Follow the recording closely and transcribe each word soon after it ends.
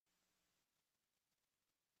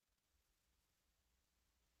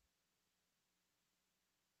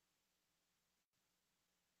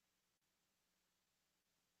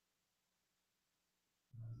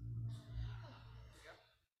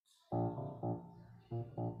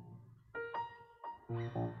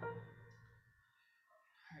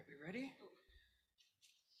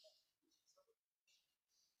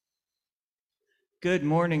Good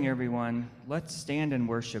morning, everyone. Let's stand and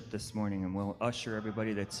worship this morning, and we'll usher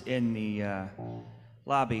everybody that's in the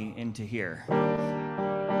lobby into here.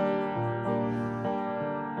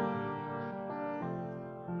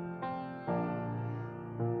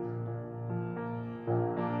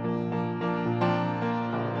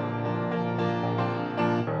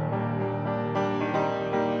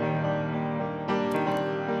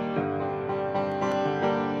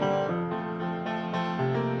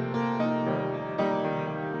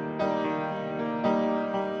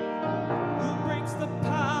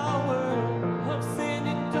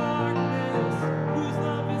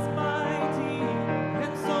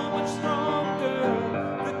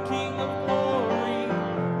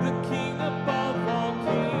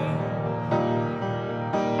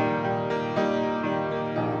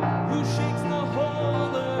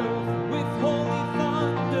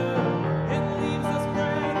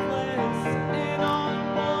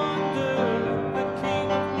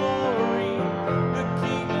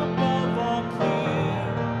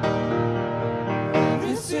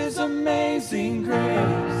 Amazing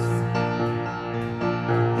grace.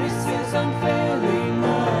 This is unfailing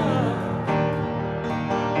love,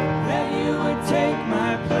 that you would take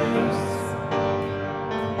my place,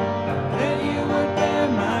 that you would bear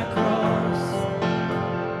my cross.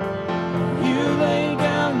 You lay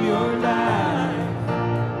down your life,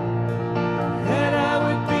 that I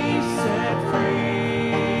would be set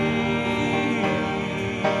free.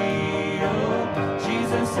 Oh,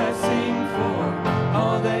 Jesus, I sing for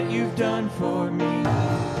all that you've done for me.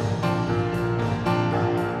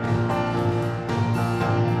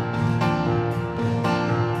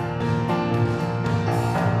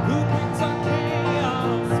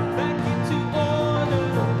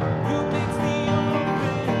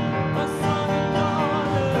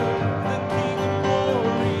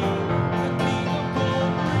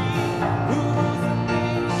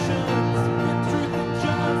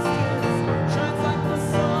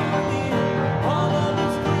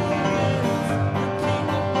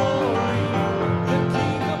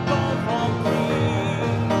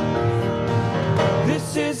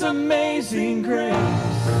 Amazing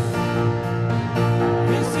grace.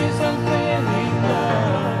 This is unfailing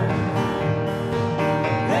love,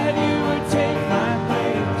 that you would take my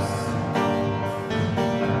place,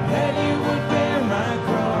 that you would bear my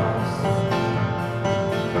cross.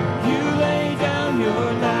 You lay down your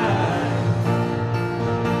life,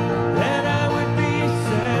 that I would be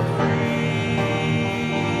set free.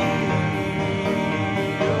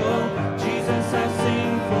 Oh, Jesus, I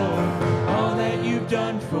sing for all that you've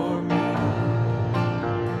done for me.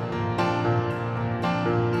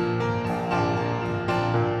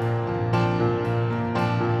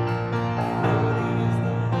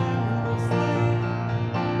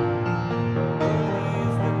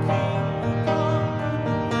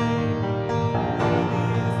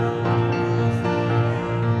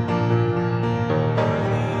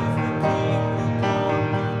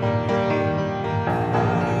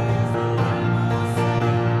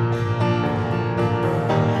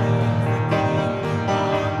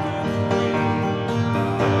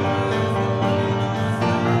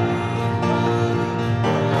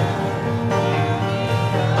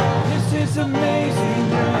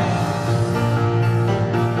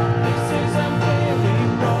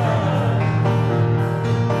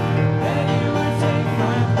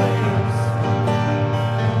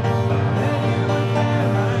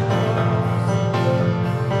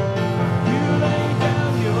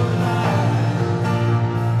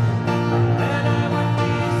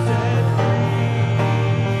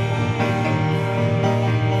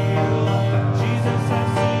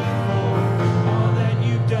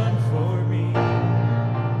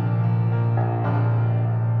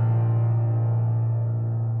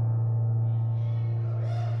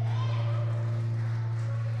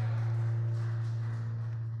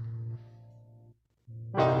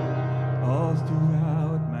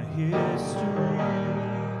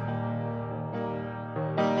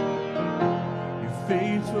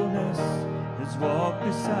 Faithfulness has walked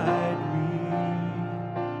beside me.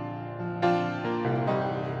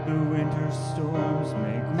 The winter storms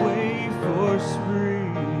make way for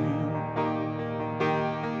spring.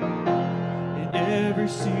 In every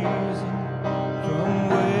season, from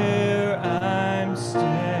where I'm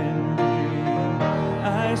standing,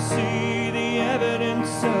 I see the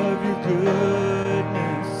evidence of your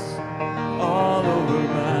goodness all over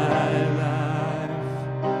my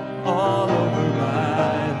life, all over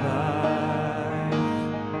my life.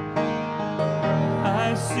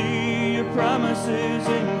 I see your promises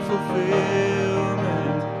in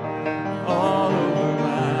fulfillment all over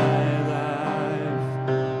my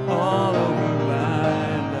life, all over my life.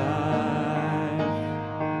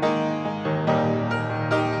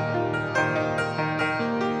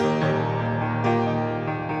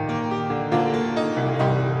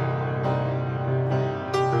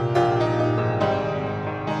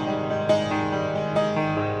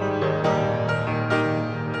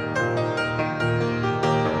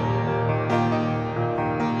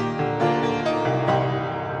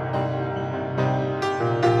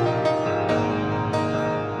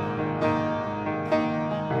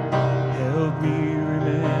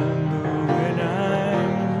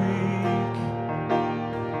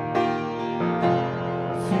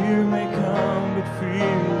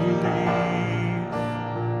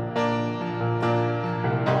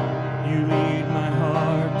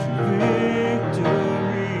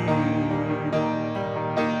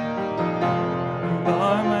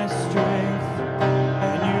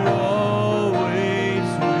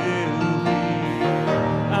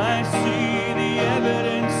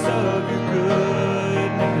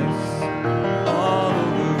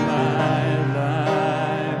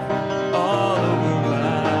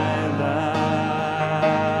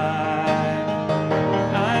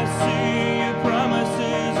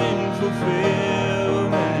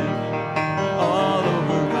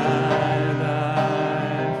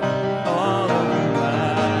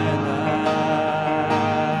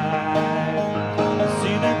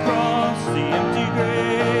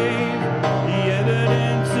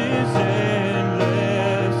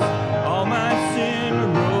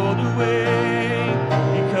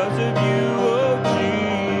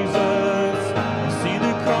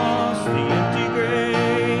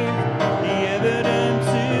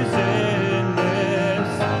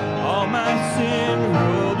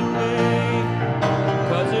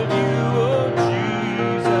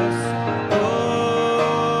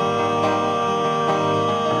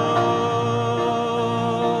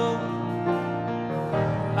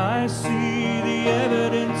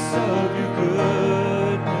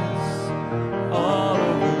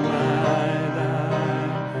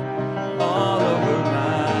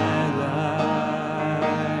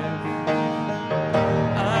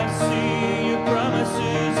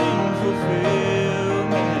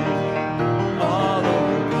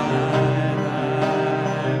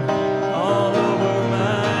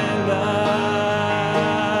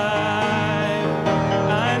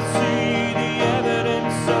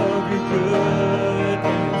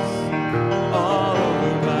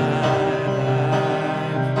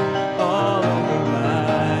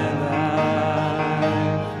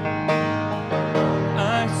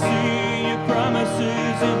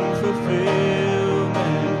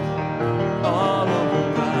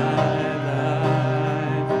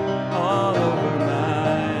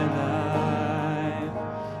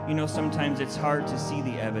 sometimes it's hard to see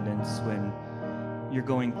the evidence when you're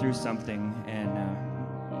going through something and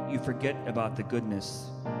you forget about the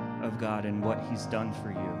goodness of God and what He's done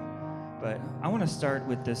for you. But I want to start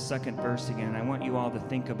with this second verse again. I want you all to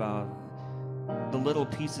think about the little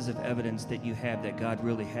pieces of evidence that you have that God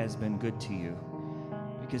really has been good to you.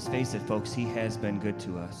 Because face it, folks, He has been good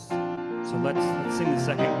to us. So let's sing the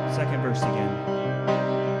second verse again.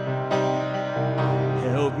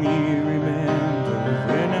 Help me remember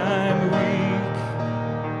when I'm weak.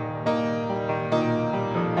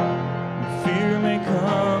 Fear may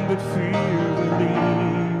come, but fear will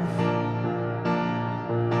leave.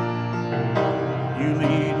 You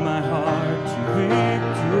lead my heart to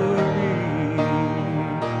victory.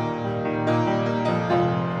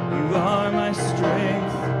 You are my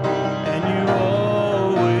strength, and you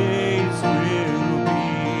always will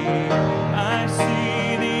be. I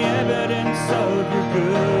see the evidence of your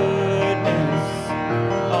goodness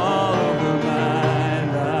all over my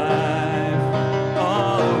life,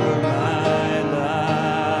 all over my life.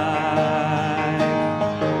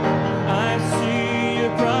 I see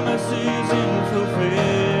your promises in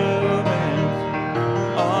fulfillment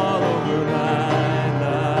all over my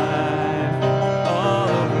life, all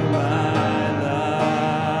over my life.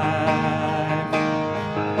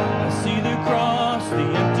 I see the cross, the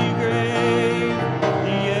empty grave,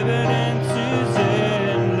 the evidence is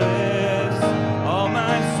endless. All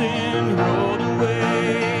my sin rolled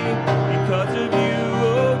away because of you,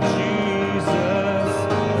 oh Jesus.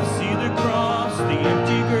 I see the cross, the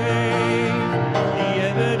empty grave, the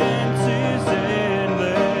evidence is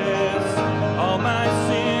endless. All my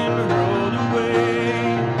sin rolled away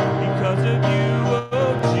because of you,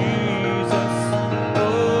 oh Jesus.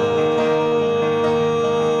 Oh,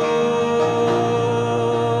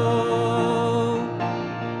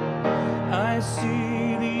 I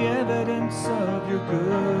see the evidence of your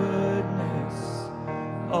goodness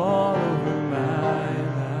all over my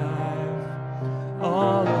life,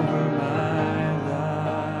 all over my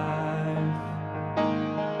life.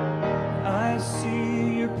 I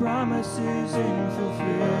see your promises in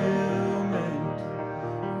fulfillment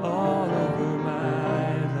all over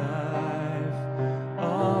my life,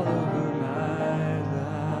 all over my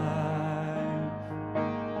life.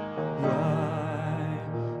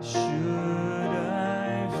 Why should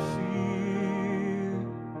I fear?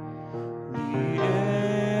 The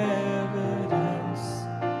evidence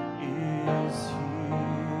is here.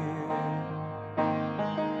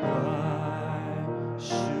 Why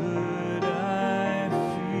should I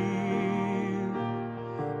fear?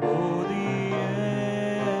 Oh, the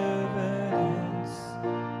evidence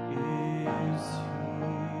is here.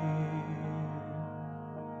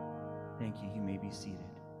 Thank you. You may be seated.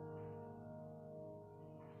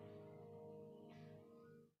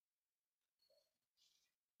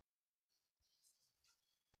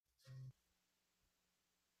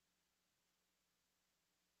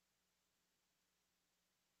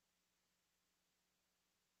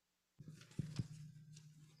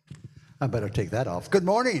 I better take that off. Good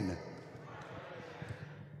morning.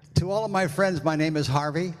 To all of my friends, my name is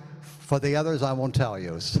Harvey. For the others, I won't tell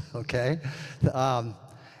you, okay? And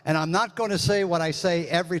I'm not going to say what I say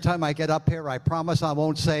every time I get up here. I promise I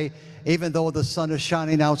won't say, even though the sun is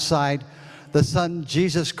shining outside, the Son,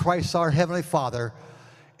 Jesus Christ, our Heavenly Father,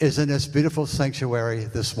 is in this beautiful sanctuary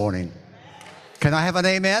this morning. Can I have an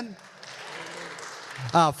amen?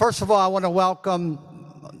 First of all, I want to welcome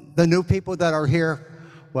the new people that are here.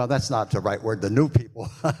 Well, that's not the right word, the new people.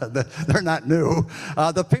 They're not new.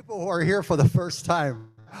 The people who are here for the first time,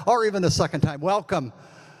 or even the second time, welcome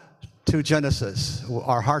to Genesis.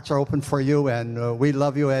 Our hearts are open for you, and we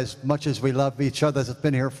love you as much as we love each other that's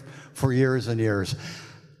been here for years and years.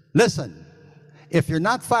 Listen, if you're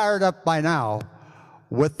not fired up by now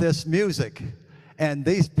with this music and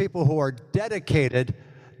these people who are dedicated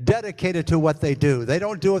to what they do. They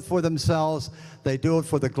don't do it for themselves. They do it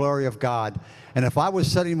for the glory of God. And if I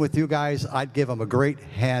was sitting with you guys, I'd give them a great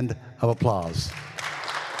hand of applause.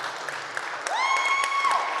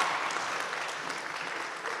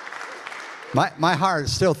 My heart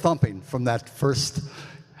is still thumping from that first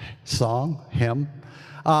song, hymn.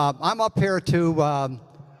 I'm up here to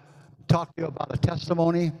talk to you about a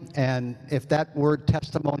testimony, and if that word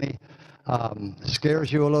testimony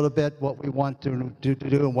scares you a little bit, what we want to do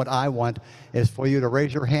and what I want is for you to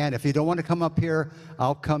raise your hand. If you don't want to come up here,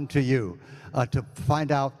 I'll come to you to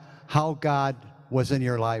find out how God was in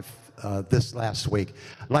your life this last week.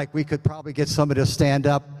 Like we could probably get somebody to stand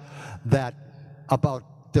up about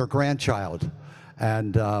their grandchild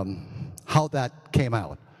and how that came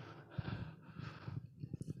out.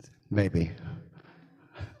 Maybe.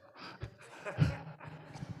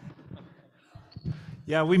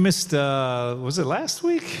 Yeah, we missed, was it last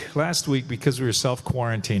week? Last week because we were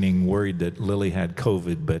self-quarantining, worried that Lily had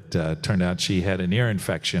COVID, but turned out she had an ear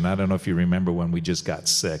infection. I don't know if you remember when we just got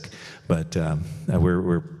sick, but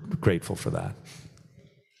we're grateful for that.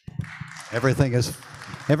 Everything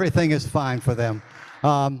is fine for them.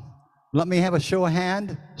 Let me have a show of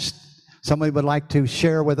hand. Somebody would like to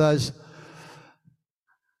share with us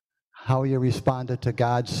how you responded to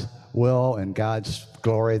God's will and God's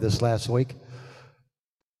glory this last week.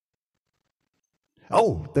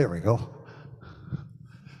 Oh, there we go.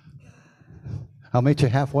 I'll meet you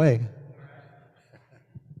halfway.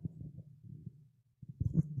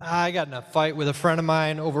 I got in a fight with a friend of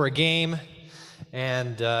mine over a game,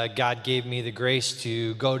 and God gave me the grace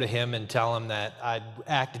to go to him and tell him that I'd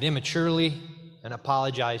acted immaturely and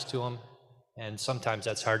apologize to him, and sometimes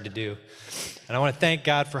that's hard to do. And I want to thank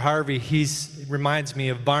God for Harvey. He reminds me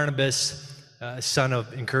of Barnabas, son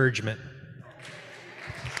of encouragement.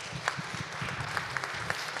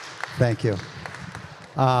 Thank you.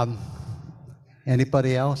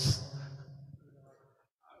 Anybody else?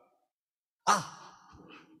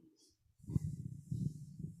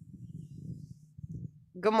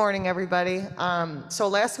 Good morning, everybody. So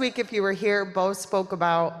last week, if you were here, Bo spoke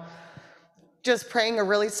about just praying a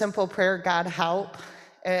really simple prayer, God help.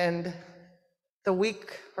 And that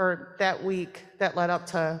week that led up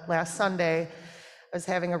to last Sunday, I was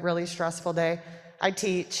having a really stressful day. I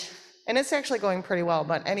teach, and it's actually going pretty well.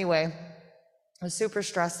 But anyway, I was super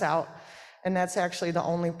stressed out. And that's actually the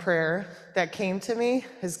only prayer that came to me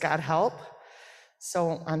is God help.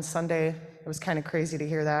 So on Sunday, it was kind of crazy to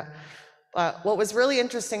hear that. But what was really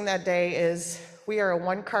interesting that day is we are a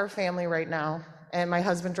one-car family right now, and my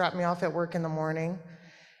husband dropped me off at work in the morning,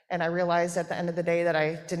 and I realized at the end of the day that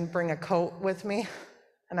I didn't bring a coat with me,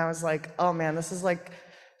 and I was like, oh man, this is like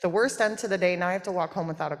the worst end to the day. Now I have to walk home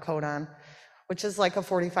without a coat on, which is like a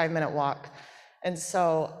 45-minute walk. And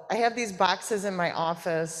so I have these boxes in my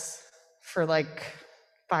office for like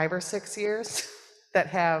 5 or 6 years that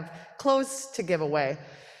have clothes to give away.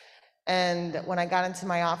 And when I got into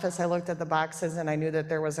my office, I looked at the boxes and I knew that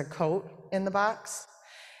there was a coat in the box.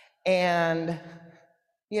 And,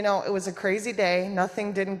 you know, it was a crazy day.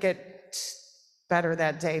 Nothing didn't get better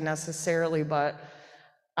that day necessarily, but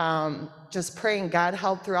just praying God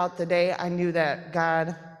help throughout the day, I knew that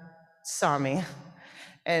God saw me.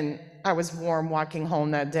 And I was warm walking home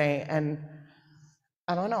that day. And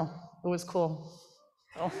I don't know, it was cool.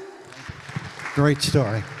 Oh. Great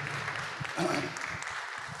story.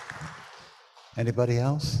 Anybody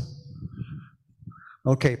else?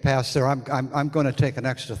 Okay, Pastor, I'm going to take an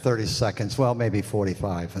extra 30 seconds, well, maybe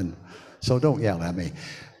 45, and so don't yell at me.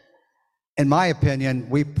 In my opinion,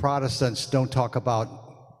 we Protestants don't talk about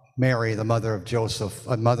Mary, the mother of Joseph,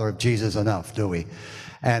 mother of Jesus, enough, do we?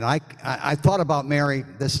 And I thought about Mary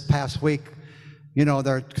this past week. You know,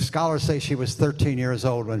 there scholars say she was 13 years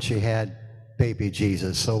old when she had baby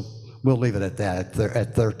Jesus, so we'll leave it at that,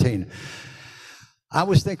 at 13. I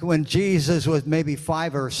was thinking when Jesus was maybe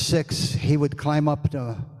 5 or 6, he would climb up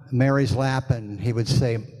to Mary's lap and he would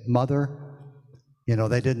say, Mother. You know,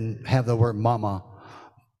 they didn't have the word mama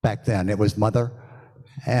back then. It was mother.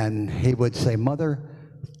 And he would say, Mother,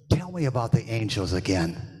 tell me about the angels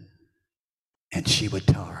again. And she would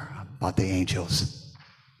tell her about the angels.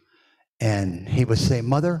 And he would say,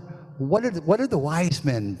 Mother, what did the wise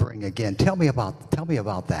men bring again? Tell me about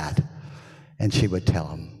that. And she would tell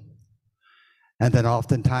him. And then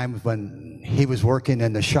oftentimes when he was working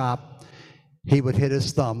in the shop, he would hit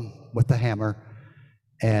his thumb with the hammer,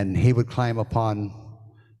 and he would climb upon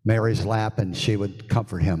Mary's lap, and she would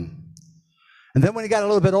comfort him. And then when he got a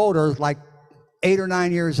little bit older, like 8 or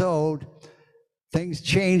 9 years old, things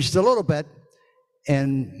changed a little bit,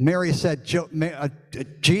 and Mary said,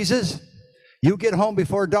 Jesus, you get home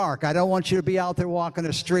before dark. I don't want you to be out there walking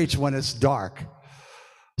the streets when it's dark.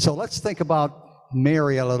 So let's think about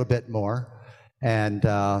Mary a little bit more. And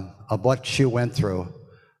of what she went through,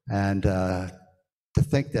 and to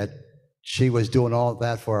think that she was doing all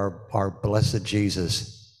that for our blessed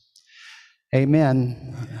Jesus.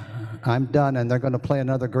 Amen. I'm done, and they're going to play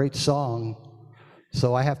another great song,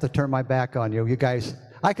 so I have to turn my back on you. You guys,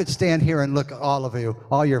 I could stand here and look at all of you,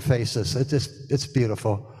 all your faces. It's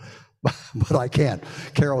beautiful, but I can't.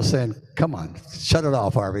 Carol's saying, come on, shut it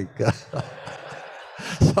off, Harvey.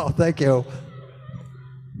 So thank you.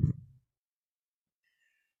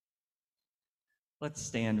 Let's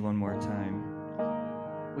stand one more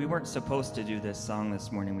time. We weren't supposed to do this song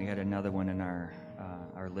this morning. We had another one in our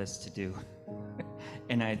list to do.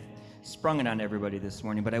 And I sprung it on everybody this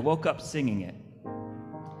morning, but I woke up singing it.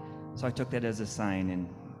 So I took that as a sign and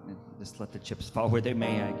just let the chips fall where they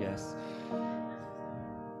may, I guess.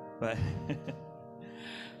 but at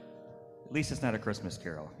least it's not a Christmas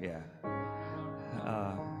carol. Yeah.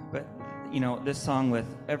 But you know, this song, with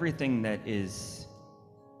everything that is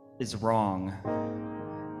wrong,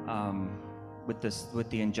 with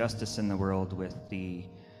the injustice in the world, with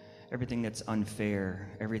everything that's unfair,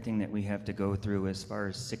 everything that we have to go through as far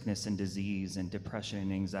as sickness and disease and depression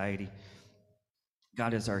and anxiety,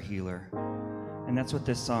 God is our healer. And that's what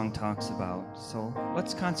this song talks about. So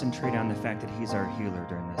let's concentrate on the fact that he's our healer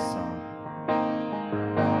during this song.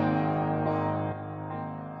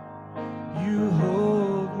 You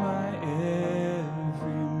hold my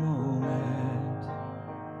every moment.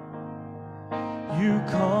 You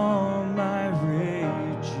calm my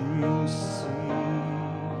raging seas.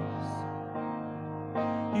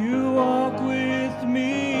 You walk with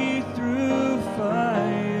me through fire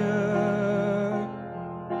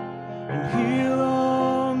and heal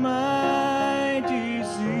all my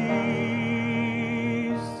disease.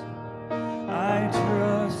 I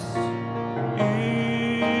trust in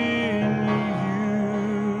you.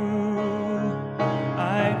 I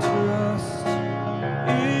trust in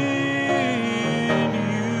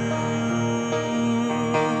you.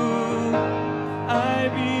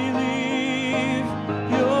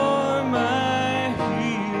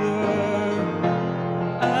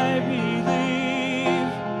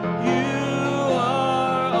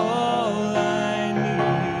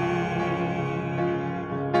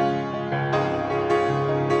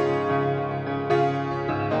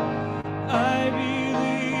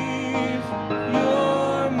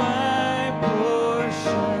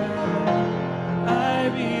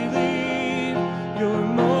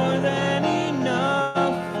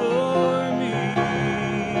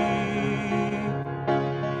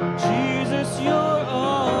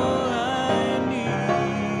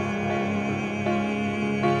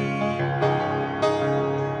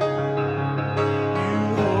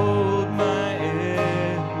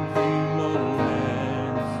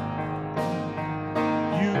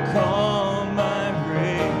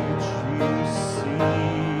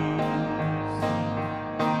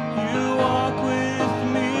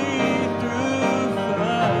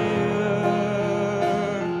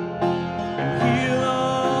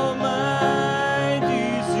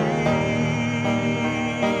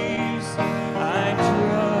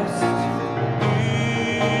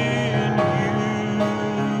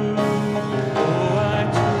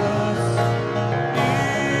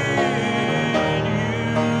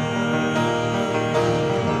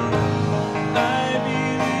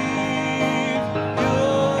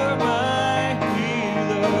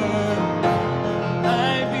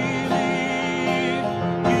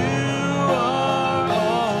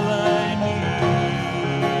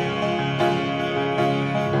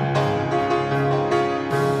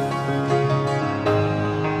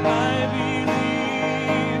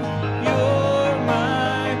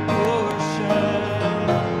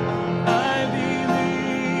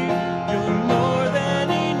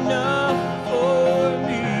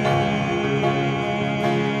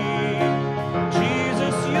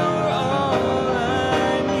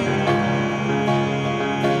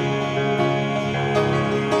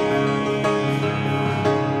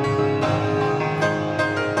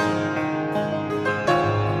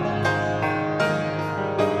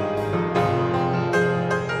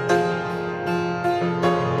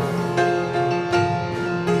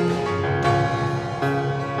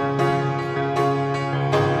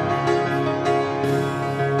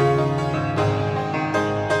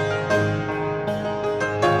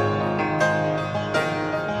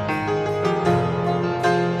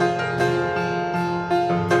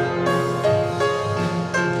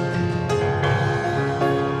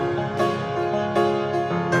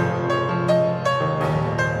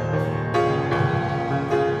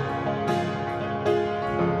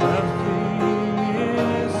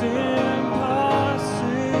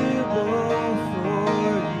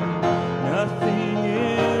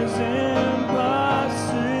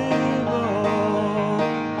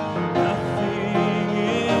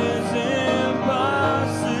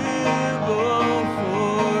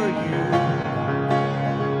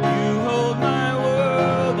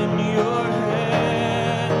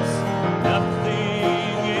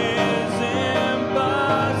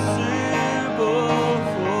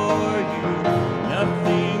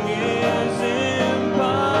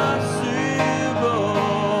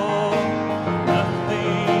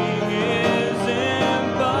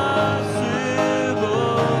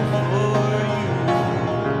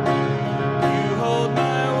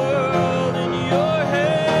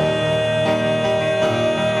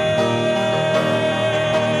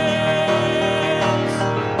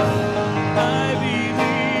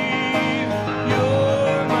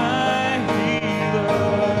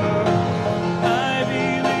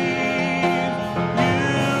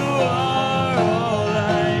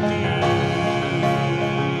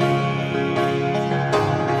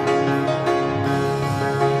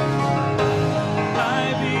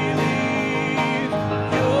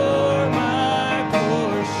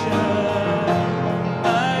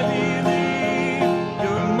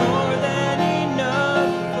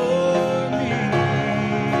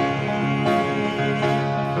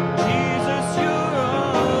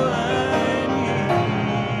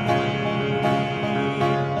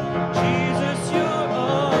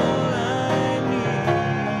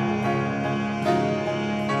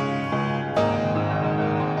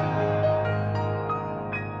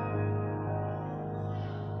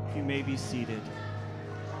 seated.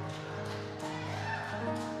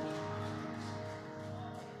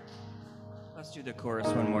 Let's do the chorus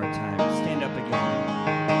one more time. Stand up again.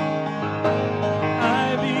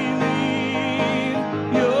 I believe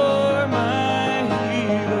you're my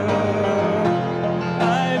healer.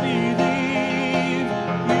 I believe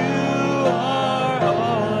you are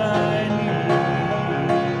all I need.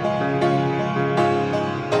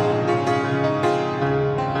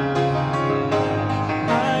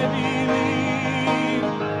 I believe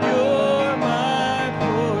you're my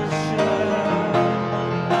portion.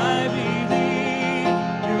 I believe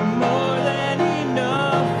you're more than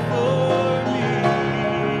enough for me.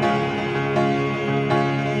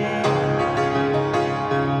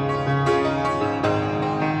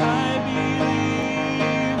 I believe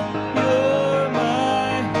you're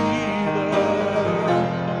my healer.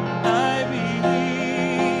 I believe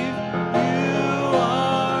you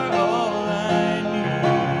are all I need.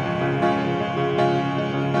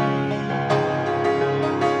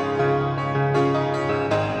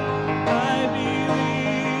 I believe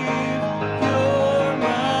you're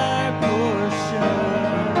my portion.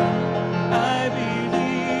 I believe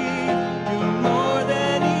you're more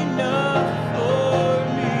than enough for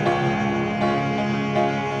me.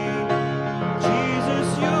 Jesus,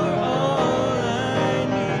 you're all I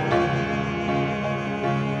need.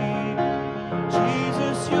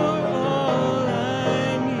 Jesus, you're all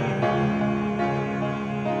I need.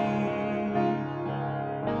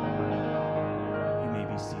 You may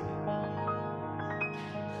be seated.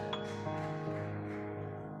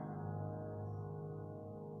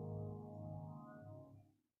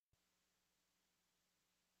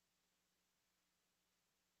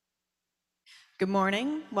 Good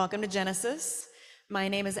morning. Welcome to Genesis. My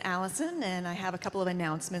name is Allison, and I have a couple of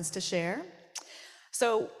announcements to share.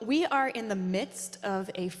 So we are in the midst of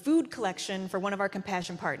a food collection for one of our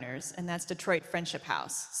compassion partners, and that's Detroit Friendship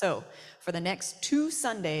House. So for the next 2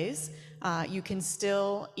 Sundays, you can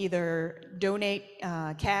still either donate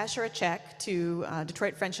cash or a check to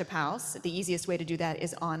Detroit Friendship House. The easiest way to do that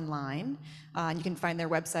is online. And you can find their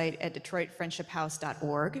website at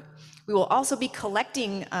detroitfriendshiphouse.org. We will also be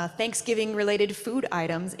collecting Thanksgiving-related food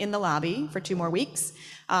items in the lobby for 2 more weeks.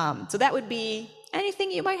 So that would be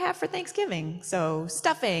anything you might have for Thanksgiving. So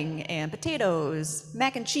stuffing and potatoes,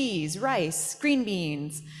 mac and cheese, rice, green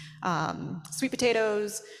beans, sweet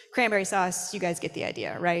potatoes, cranberry sauce. You guys get the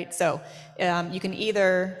idea, right? So you can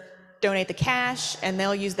either donate the cash and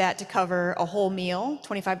they'll use that to cover a whole meal.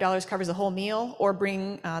 $25 covers a whole meal, or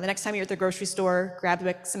bring the next time you're at the grocery store, grab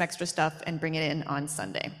some extra stuff and bring it in on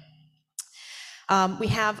Sunday. We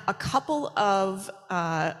have a couple of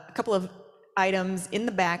items in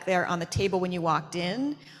the back there on the table when you walked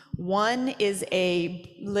in. One is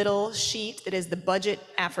a little sheet that is the budget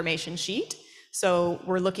affirmation sheet. So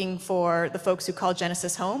we're looking for the folks who call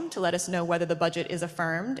Genesis home to let us know whether the budget is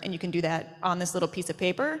affirmed, and you can do that on this little piece of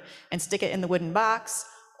paper and stick it in the wooden box,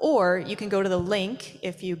 or you can go to the link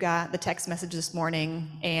if you got the text message this morning,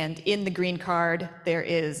 and in the green card there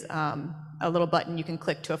is a little button you can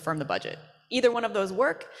click to affirm the budget. Either one of those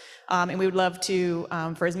work, and we would love to,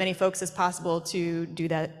 for as many folks as possible, to do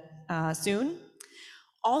that soon.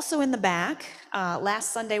 Also in the back,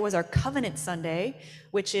 last Sunday was our Covenant Sunday,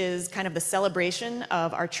 which is kind of the celebration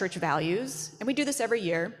of our church values, and we do this every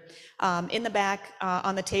year. In the back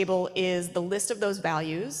on the table is the list of those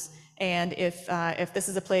values, and if this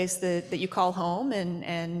is a place that you call home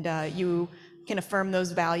and you can affirm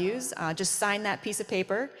those values, just sign that piece of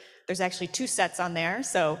paper. There's actually 2 sets on there,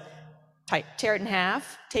 so tear it in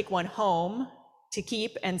half, take one home to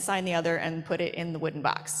keep, and sign the other and put it in the wooden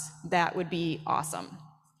box. That would be awesome.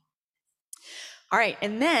 All right,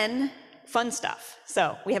 and then fun stuff.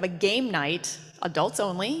 So we have a game night, adults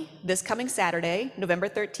only, this coming Saturday, November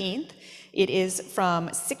 13th. It is from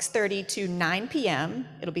 6:30 to 9 p.m.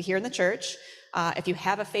 It'll be here in the church. If you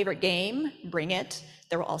have a favorite game, bring it.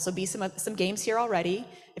 There will also be some games here already.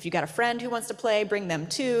 If you got a friend who wants to play, bring them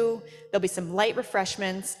too. There'll be some light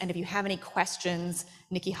refreshments, and if you have any questions,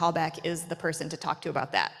 Nikki Hallback is the person to talk to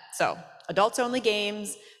about that. So adults only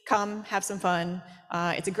games, come have some fun.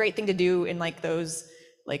 It's a great thing to do in those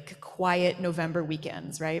quiet November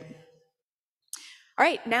weekends, right? All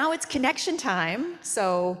right, now it's connection time.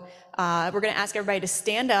 So we're gonna ask everybody to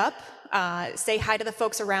stand up, say hi to the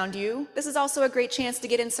folks around you. This is also a great chance to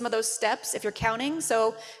get in some of those steps if you're counting.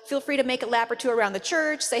 So feel free to make a lap or 2 around the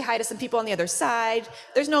church, say hi to some people on the other side.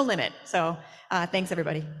 There's no limit. So thanks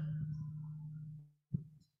everybody.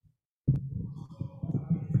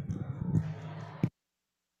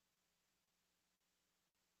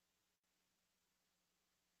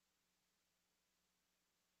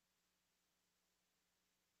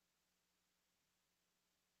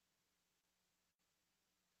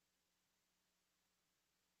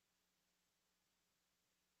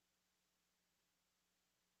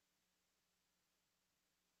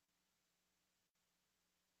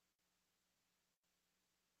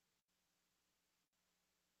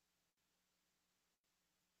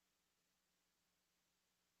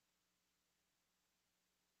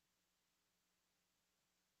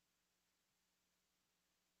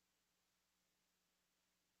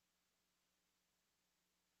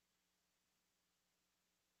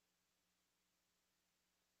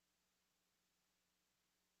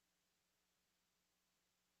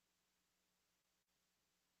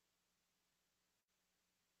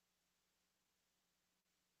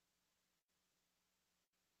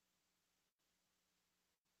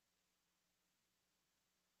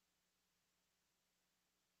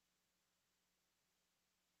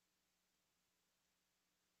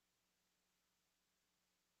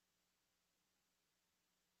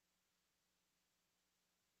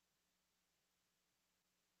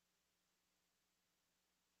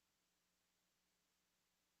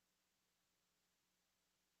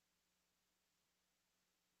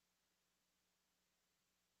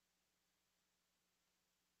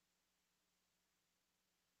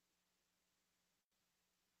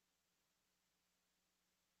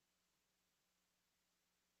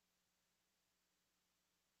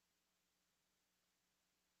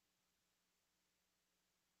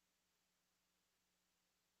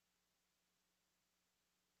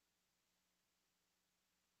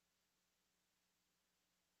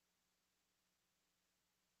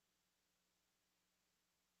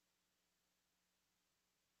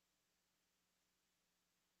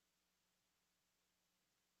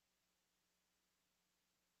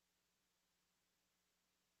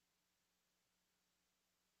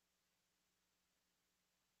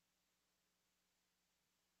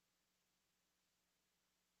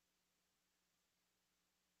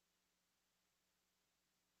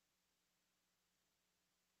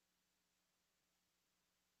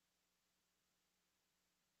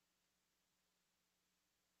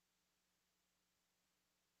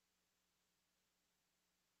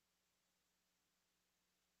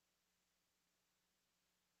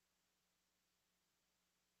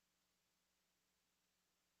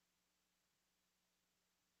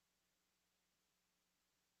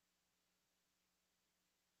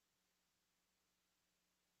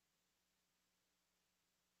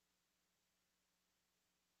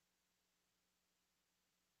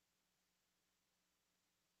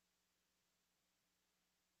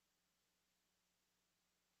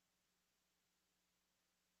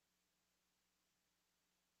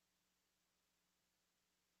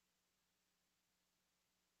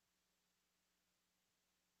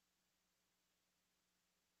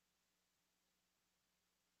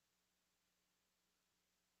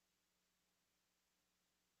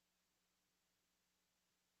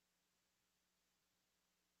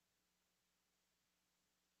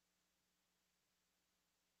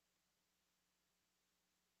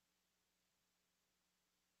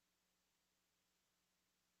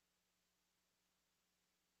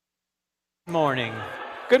 Morning.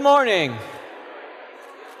 Good morning.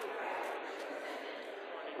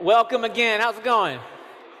 Welcome again. How's it going?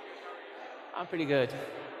 I'm pretty good.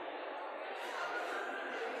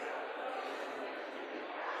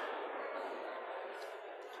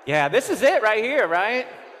 Yeah, this is it right here, right?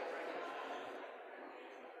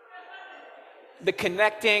 The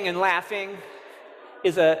connecting and laughing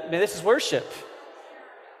this is worship.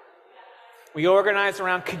 We organize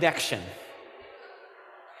around connection.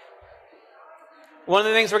 One of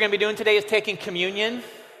the things we're going to be doing today is taking communion.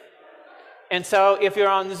 And so if you're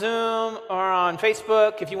on Zoom or on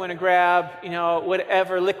Facebook, if you want to grab,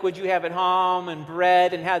 whatever liquid you have at home and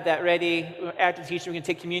bread and have that ready, after the teaching, we can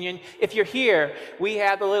take communion. If you're here, we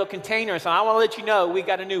have the little container, so I want to let you know we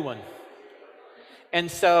got a new one. And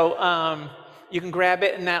so you can grab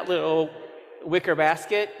it in that little wicker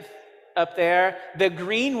basket up there. The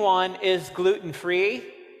green one is gluten-free,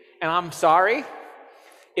 and I'm sorry.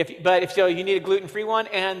 If so, you need a gluten-free one,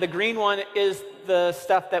 and the green one is the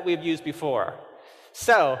stuff that we've used before.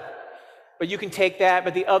 So, but you can take that,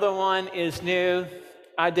 but the other one is new.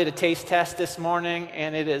 I did a taste test this morning,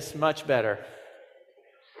 and it is much better.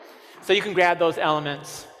 So you can grab those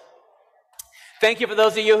elements. Thank you for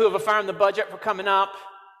those of you who have affirmed the budget for coming up.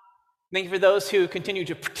 Thank you for those who continue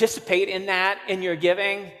to participate in that, in your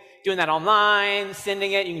giving, doing that online,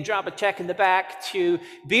 sending it. You can drop a check in the back to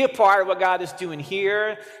be a part of what God is doing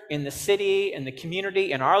here in the city, in the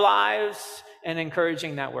community, in our lives, and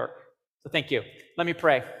encouraging that work. So thank you. Let me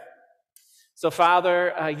pray. So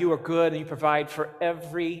Father, you are good and you provide for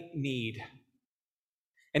every need.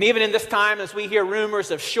 And even in this time, as we hear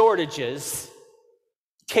rumors of shortages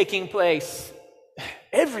taking place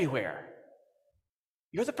everywhere,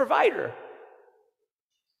 you're the provider.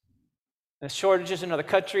 There's shortages in other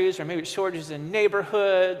countries, or maybe shortages in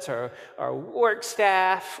neighborhoods, or work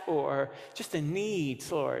staff, or just the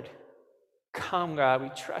needs, Lord. Come, God, we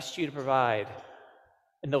trust you to provide.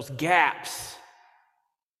 And those gaps,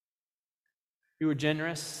 you are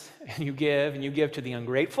generous, and you give to the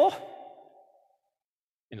ungrateful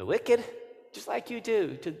and the wicked, just like you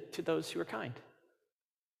do to those who are kind.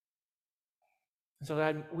 And so,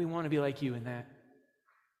 God, we want to be like you in that.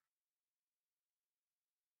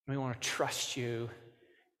 We want to trust you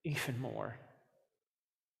even more.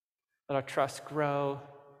 Let our trust grow.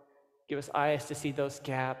 Give us eyes to see those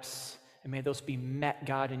gaps, and may those be met,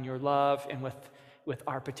 God, in your love and with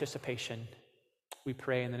our participation. We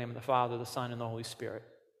pray in the name of the Father, the Son, and the Holy Spirit.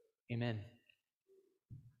 Amen.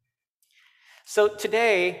 So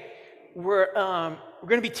today we're going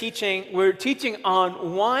to be teaching. We're teaching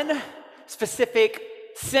on one specific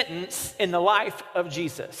sentence in the life of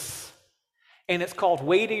Jesus. And it's called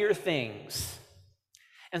weightier things.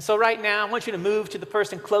 And so right now, I want you to move to the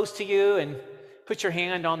person close to you and put your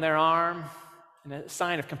hand on their arm in a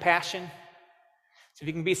sign of compassion. So if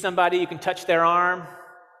you can be somebody, you can touch their arm.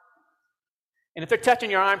 And if they're touching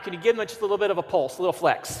your arm, can you give them just a little bit of a pulse, a little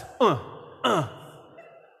flex? And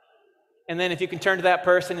then if you can turn to that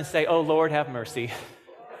person and say, "Oh, Lord, have mercy."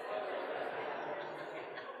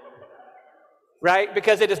 Right?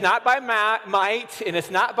 Because it is not by might and it's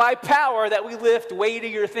not by power that we lift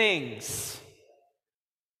weightier things.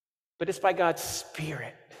 But it's by God's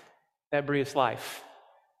Spirit that breathes life.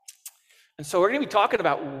 And so we're going to be talking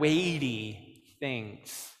about weighty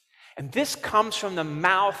things. And this comes from the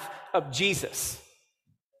mouth of Jesus.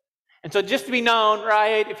 And so just to be known,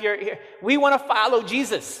 right, if you're here, we want to follow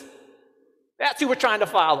Jesus. That's who we're trying to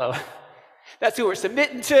follow. That's who we're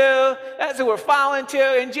submitting to. That's who we're following to.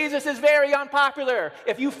 And Jesus is very unpopular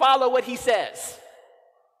if you follow what he says.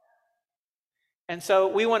 And so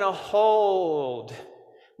we want to hold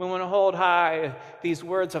high these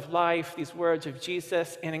words of life, these words of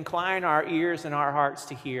Jesus, and incline our ears and our hearts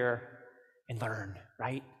to hear and learn,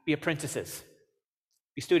 right? Be apprentices,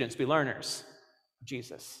 be students, be learners of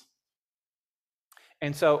Jesus.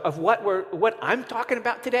 And so of what I'm talking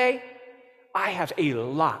about today, I have a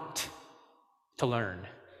lot to learn,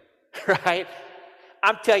 right?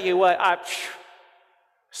 I'm telling you what,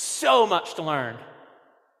 so much to learn.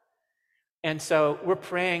 And so we're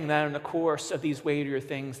praying that in the course of these weightier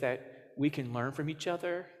things that we can learn from each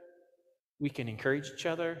other, we can encourage each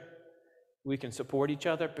other, we can support each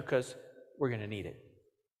other, because we're going to need it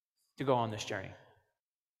to go on this journey.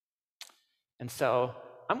 And so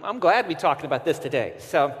I'm glad we talked about this today.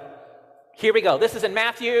 So here we go. This is in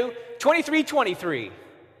Matthew 23:23.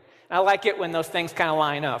 I like it when those things kind of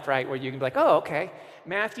line up, right? Where you can be like, oh, okay,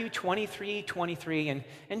 Matthew 23:23.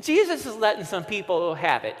 And Jesus is letting some people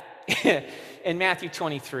have it. In Matthew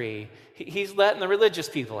 23, he's letting the religious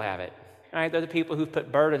people have it. Right? They're the people who've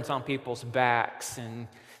put burdens on people's backs, and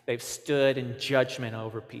they've stood in judgment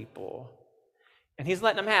over people. And he's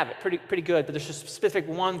letting them have it pretty good, but there's a specific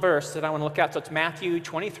one verse that I want to look at. So it's Matthew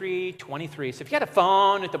 23:23. So if you had a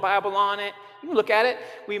phone with the Bible on it, you can look at it.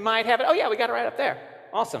 We might have it. Oh yeah, we got it right up there.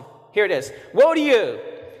 Awesome. Here it is. Woe to you,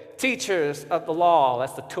 teachers of the law.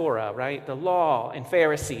 That's the Torah, right? The law and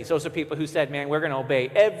Pharisees. Those are people who said, man, we're going to obey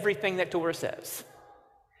everything that Torah says.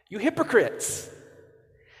 You hypocrites.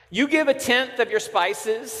 You give a tenth of your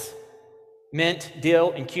spices, mint,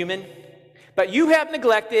 dill, and cumin, but you have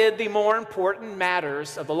neglected the more important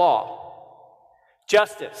matters of the law: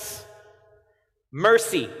 justice,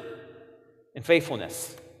 mercy, and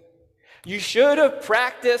faithfulness. You should have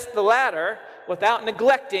practiced the latter without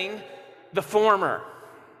neglecting the former.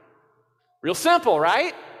 Real simple,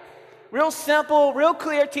 right? Real simple, real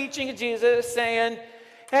clear teaching of Jesus saying,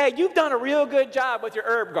 hey, you've done a real good job with your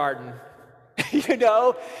herb garden, you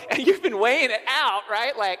know, and you've been weighing it out,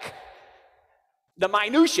 right? Like the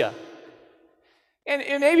minutia.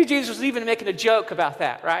 And maybe Jesus was even making a joke about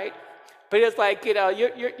that, right? But it's like, you know,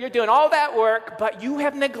 you're doing all that work, but you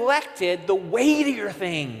have neglected the weightier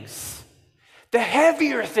things, the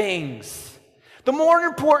heavier things, the more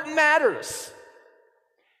important matters: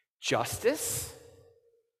 justice,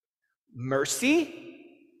 mercy,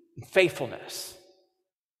 and faithfulness.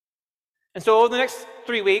 And so over the next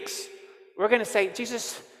 3 weeks, we're going to say,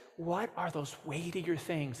 Jesus, what are those weightier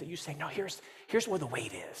things that you say, no, here's where the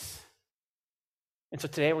weight is. And so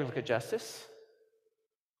today we're going to look at justice.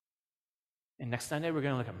 And next Sunday we're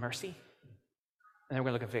going to look at mercy. And then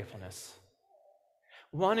we're going to look at faithfulness.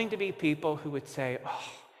 Wanting to be people who would say, oh,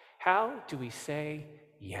 how do we say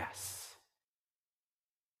yes?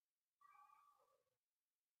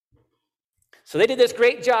 So they did this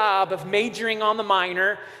great job of majoring on the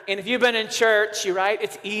minor. And if you've been in church, you're right,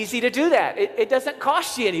 it's easy to do that. It doesn't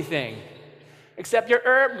cost you anything except your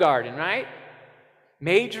herb garden, right?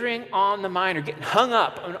 Majoring on the minor, getting hung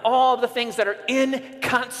up on all the things that are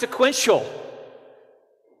inconsequential.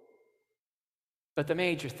 But the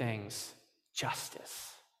major things,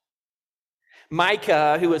 justice.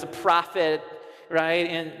 Micah, who was a prophet, right,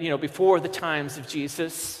 and before the times of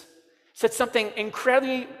Jesus, said something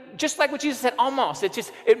incredibly, just like what Jesus said, almost.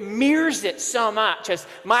 It mirrors it so much, as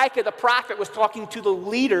Micah the prophet was talking to the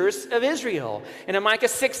leaders of Israel. And in Micah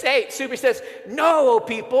 6:8, he says, "Know, O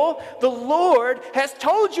people, the Lord has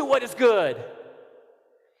told you what is good.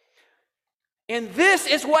 And this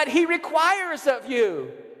is what he requires of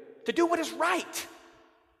you, to do what is right."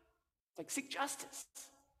 Like seek justice,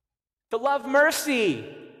 to love mercy,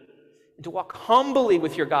 and to walk humbly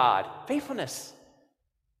with your God. Faithfulness.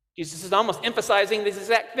 Jesus is almost emphasizing these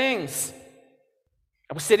exact things.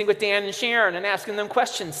 I was sitting with Dan and Sharon and asking them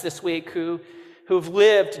questions this week who've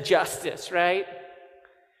lived justice, right?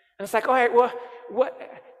 And it's like, all right, well,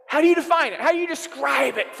 how do you define it? How do you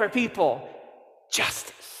describe it for people?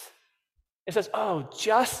 Justice. It says,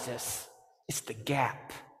 justice is the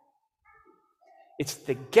gap. It's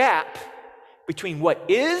the gap between what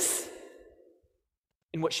is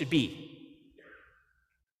and what should be.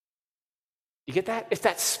 You get that? It's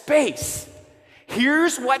that space.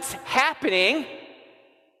 Here's what's happening,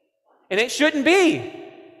 and it shouldn't be.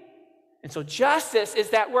 And so justice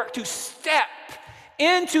is that work to step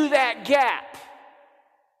into that gap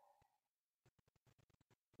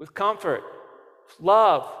with comfort, with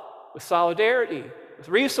love, with solidarity, with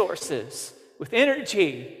resources, with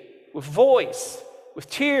energy, with voice, with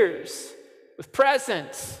tears, with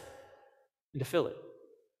presence, and to fill it.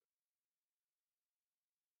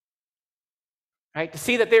 Right? To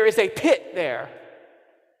see that there is a pit there,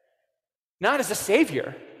 not as a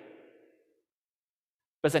savior,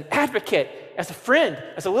 but as an advocate, as a friend,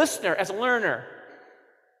 as a listener, as a learner.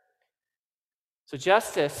 So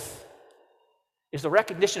justice is the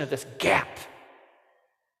recognition of this gap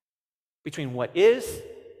between what is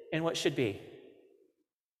and what should be.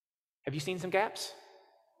 Have you seen some gaps?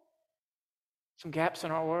 Some gaps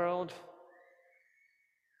in our world?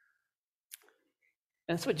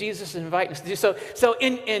 And that's what Jesus is inviting us to do. So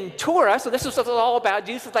in Torah, so this is what it's all about.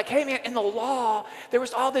 Jesus is like, hey man, in the law, there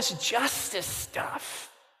was all this justice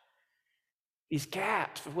stuff. These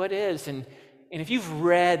gaps of what is. And if you've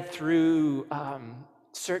read through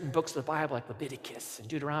certain books of the Bible, like Leviticus and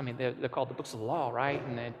Deuteronomy, they're called the books of the law, right?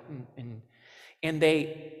 And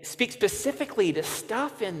they speak specifically to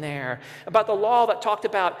stuff in there about the law that talked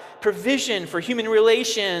about provision for human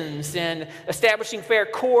relations and establishing fair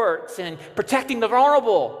courts and protecting the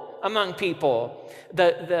vulnerable among people.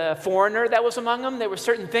 The foreigner that was among them, there were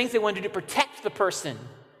certain things they wanted to protect the person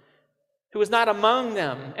who was not among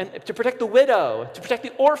them, and to protect the widow, to protect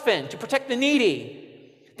the orphan, to protect the needy.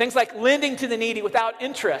 Things like lending to the needy without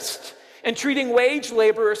interest, and treating wage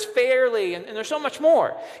laborers fairly, and there's so much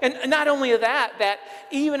more. And not only that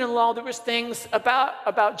even in law there was things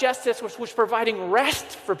about justice which was providing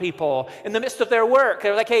rest for people in the midst of their work. They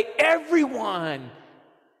were like, hey, everyone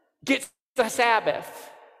gets the Sabbath,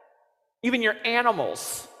 even your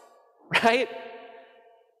animals, right?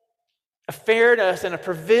 A fairness and a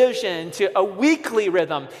provision to a weekly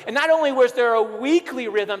rhythm. And not only was there a weekly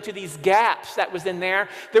rhythm to these gaps that was in there,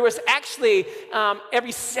 there was actually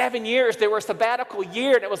every 7 years there was a sabbatical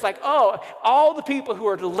year, and it was like, oh, all the people who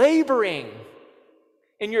are laboring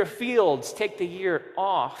in your fields take the year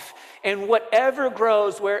off, and whatever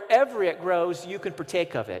grows, wherever it grows, you can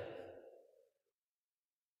partake of it.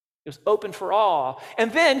 It was open for all.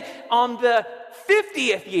 And then on the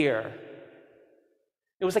 50th year,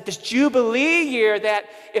 it was like this Jubilee year that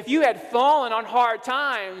if you had fallen on hard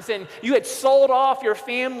times and you had sold off your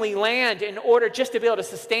family land in order just to be able to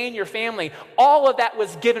sustain your family, all of that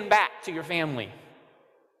was given back to your family.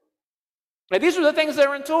 Now, these are the things that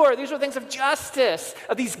are in Torah. These are the things of justice,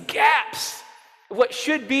 of these gaps, of what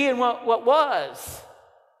should be and what was.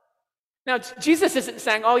 Now, Jesus isn't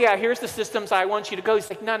saying, oh yeah, here's the systems I want you to go. He's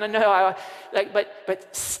like, no,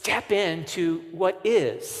 but step into what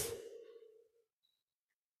is.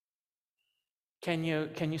 Can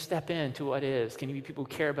you step into what is? Can you be people who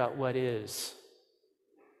care about what is?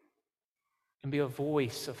 And be a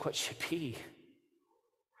voice of what should be.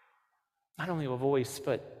 Not only a voice,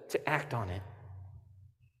 but to act on it.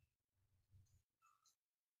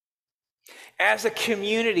 As a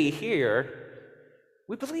community here,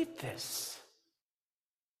 we believe this.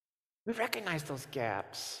 We recognize those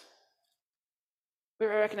gaps. We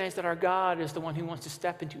recognize that our God is the one who wants to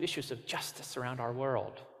step into issues of justice around our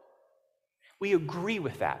world. We agree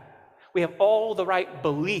with that. We have all the right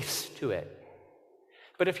beliefs to it.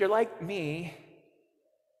 But if you're like me,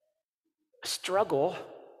 struggle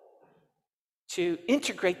to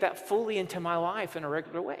integrate that fully into my life in a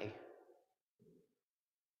regular way.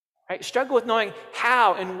 Right? Struggle with knowing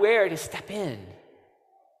how and where to step in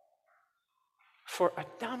for a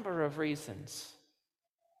number of reasons.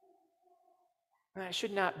 And that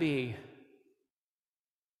should not be.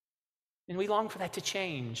 And we long for that to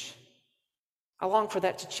change. I long for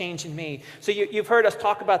that to change in me. So you've heard us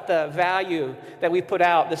talk about the value that we put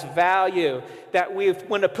out, this value that we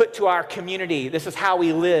want to put to our community. This is how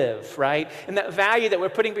we live, right? And that value that we're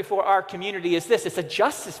putting before our community is this. It's a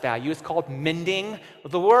justice value. It's called mending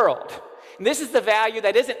the world. And this is the value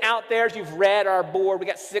that isn't out there. As you've read our board, we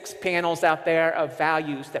got 6 panels out there of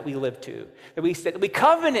values that we live to, that we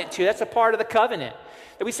covenant to. That's a part of the covenant.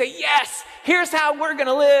 That we say, yes, here's how we're going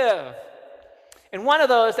to live. And one of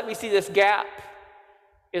those that we see this gap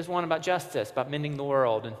is one about justice, about mending the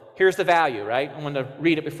world. And here's the value, right? I want to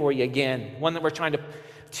read it before you again. One that we're trying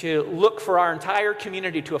to look for our entire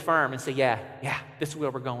community to affirm and say, yeah, this is where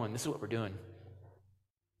we're going. This is what we're doing.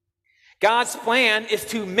 God's plan is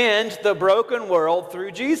to mend the broken world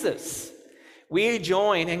through Jesus. We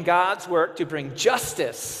join in God's work to bring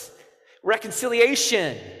justice,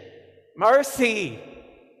 reconciliation, mercy,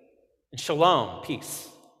 and shalom, peace,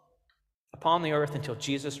 upon the earth until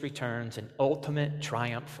Jesus returns in ultimate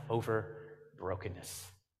triumph over brokenness.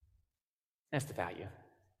 That's the value.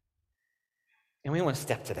 And we want to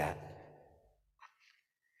step to that.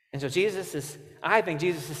 And so I think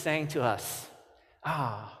Jesus is saying to us,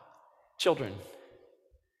 children,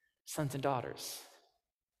 sons and daughters,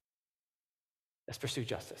 let's pursue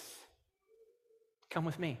justice. Come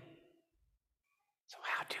with me. So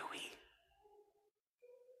how do we?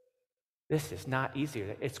 This is not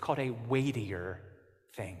easier. It's called a weightier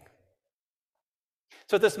thing.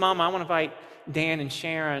 So at this moment, I want to invite Dan and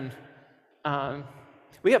Sharon.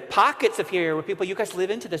 We have pockets of here where people, you guys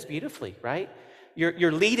live into this beautifully, right?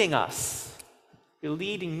 You're leading us. You're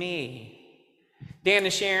leading me. Dan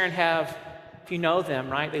and Sharon have, if you know them,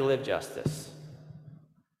 right, they live justice.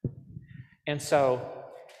 And so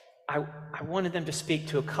I wanted them to speak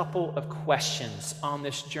to a couple of questions on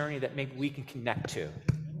this journey that maybe we can connect to.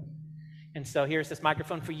 And so here's this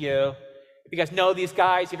microphone for you. If you guys know these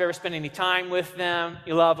guys, if you've ever spent any time with them,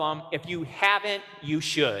 you love them. If you haven't, you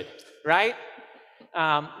should, right?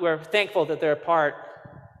 We're thankful that they're a part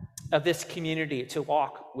of this community to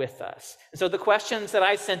walk with us. And so the questions that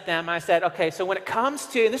I sent them, I said, okay, so when it comes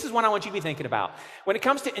to, and this is one I want you to be thinking about, when it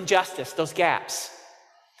comes to injustice, those gaps,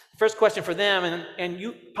 first question for them, and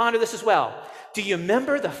you ponder this as well. Do you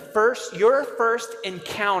remember your first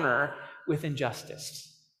encounter with injustice?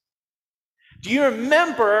 Do you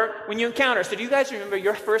remember when you encountered? So do you guys remember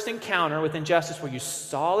your first encounter with injustice where you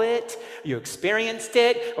saw it, you experienced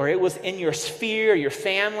it, or it was in your sphere, your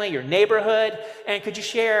family, your neighborhood? And could you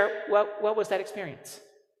share what was that experience?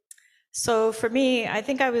 So for me, I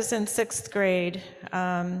think I was in 6th grade,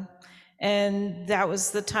 and that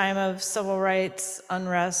was the time of civil rights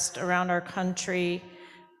unrest around our country.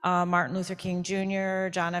 Martin Luther King Jr.,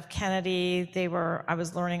 John F. Kennedy, I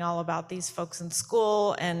was learning all about these folks in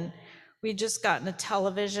school, and we'd just gotten a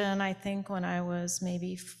television, I think, when I was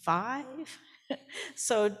maybe 5.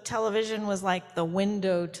 So television was like the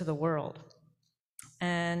window to the world.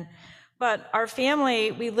 But our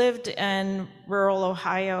family, we lived in rural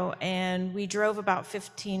Ohio, and we drove about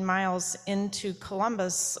 15 miles into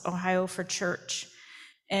Columbus, Ohio for church.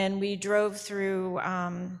 And we drove through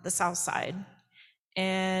the South Side.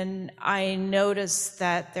 And I noticed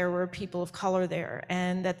that there were people of color there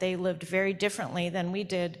and that they lived very differently than we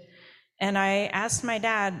did. And I asked my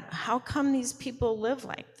dad, how come these people live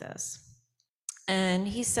like this? And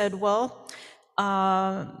he said, well,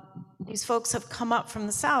 these folks have come up from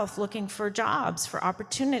the South looking for jobs, for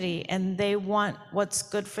opportunity, and they want what's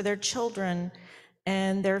good for their children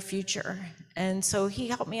and their future. And so he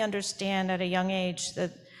helped me understand at a young age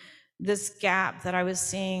that this gap that I was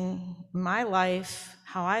seeing in my life,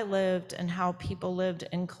 how I lived and how people lived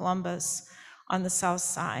in Columbus on the South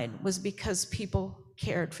Side, was because people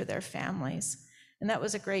cared for their families. And that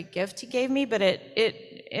was a great gift he gave me, but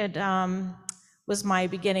it was my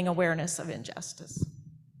beginning awareness of injustice.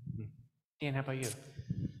 Dan, how about you?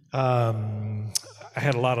 I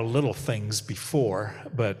had a lot of little things before,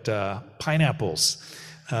 but pineapples.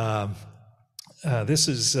 This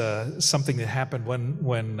is something that happened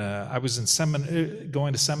when I was in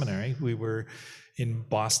going to seminary. We were in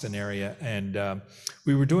Boston area, and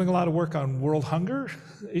we were doing a lot of work on world hunger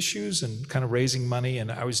issues and kind of raising money,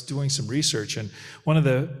 and I was doing some research, and one of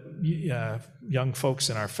the young folks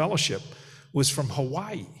in our fellowship was from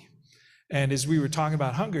Hawaii. And as we were talking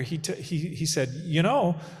about hunger, he said, you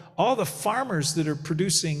know, all the farmers that are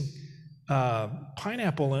producing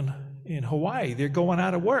pineapple in Hawaii, they're going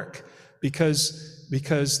out of work because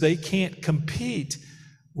they can't compete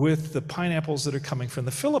with the pineapples that are coming from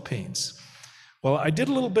the Philippines. Well, I did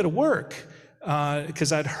a little bit of work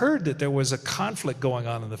because I'd heard that there was a conflict going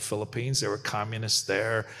on in the Philippines. There were communists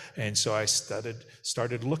there, and so I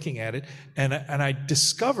started looking at it, and I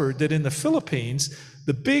discovered that in the Philippines,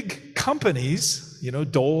 the big companies, you know,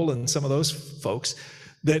 Dole and some of those folks,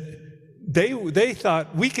 that they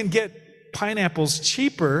thought we can get pineapples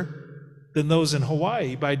cheaper than those in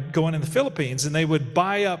Hawaii by going in the Philippines, and they would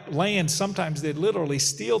buy up land. Sometimes they'd literally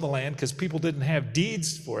steal the land because people didn't have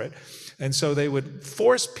deeds for it. And so they would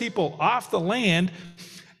force people off the land,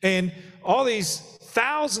 and all these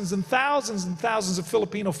thousands and thousands and thousands of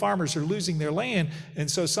Filipino farmers are losing their land. And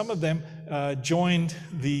so some of them joined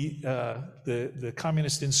the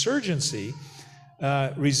communist insurgency,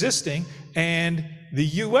 resisting, and the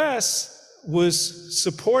U.S. was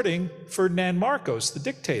supporting Ferdinand Marcos, the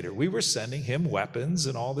dictator. We were sending him weapons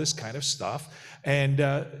and all this kind of stuff, and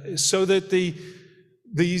so that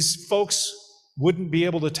these folks wouldn't be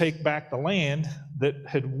able to take back the land that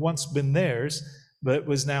had once been theirs, but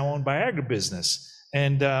was now owned by agribusiness.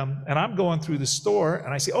 And I'm going through the store,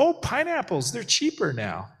 and I see, oh, pineapples, they're cheaper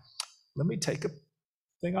now. Let me take a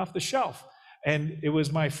thing off the shelf. And it was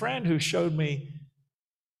my friend who showed me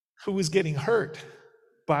who was getting hurt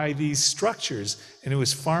by these structures, and it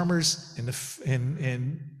was farmers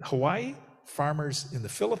in Hawaii, farmers in the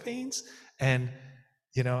Philippines, and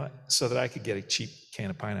you know, so that I could get a cheap can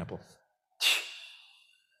of pineapple.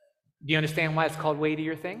 Do you understand why it's called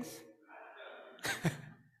weightier things?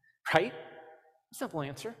 Right? Simple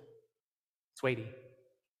answer. It's weighty.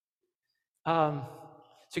 So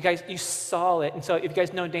you guys, you saw it. And so if you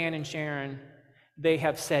guys know Dan and Sharon, they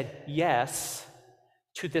have said yes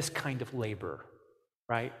to this kind of labor,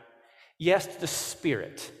 right? Yes to the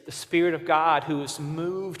Spirit of God who has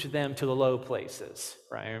moved them to the low places,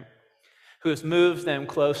 right? Who has moved them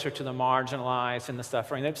closer to the marginalized and the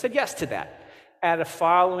suffering. They've said yes to that. Out of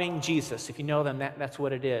following Jesus, if you know them, that's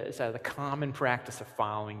what it is, out of the common practice of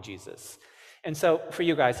following Jesus. And so for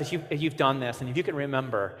you guys, as you've done this, and if you can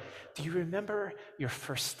remember, do you remember your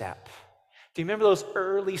first step? Do you remember those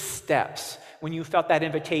early steps when you felt that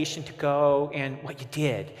invitation to go and what you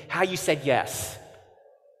did, how you said yes?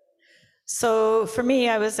 So for me,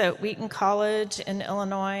 I was at Wheaton College in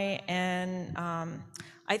Illinois, and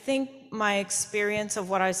I think my experience of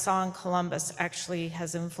what I saw in Columbus actually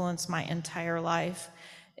has influenced my entire life.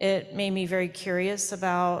 It made me very curious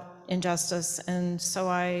about injustice, and so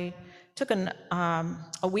I took a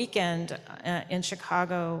weekend in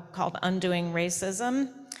Chicago called Undoing Racism,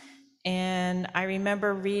 and I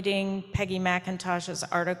remember reading Peggy McIntosh's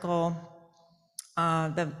article,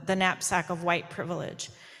 The Knapsack of White Privilege,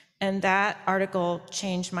 and that article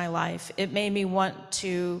changed my life. It made me want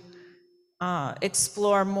to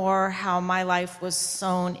explore more how my life was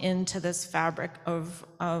sewn into this fabric of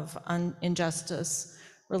injustice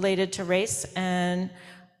related to race. And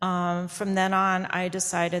from then on, I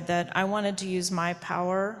decided that I wanted to use my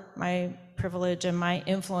power, my privilege, and my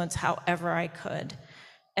influence however I could.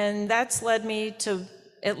 And that's led me to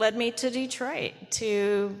Detroit,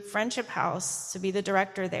 to Friendship House, to be the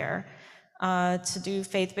director there, to do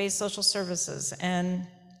faith-based social services. And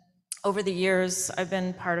over the years, I've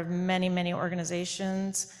been part of many, many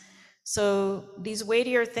organizations. So these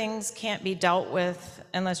weightier things can't be dealt with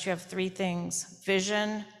unless you have three things: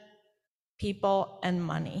 vision, people, and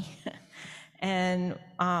money. And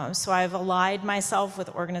so I've allied myself with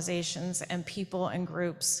organizations and people and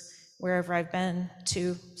groups wherever I've been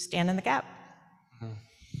to stand in the gap.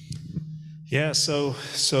 Yeah, so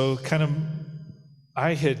kind of,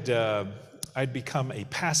 I'd become a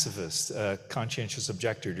pacifist, a conscientious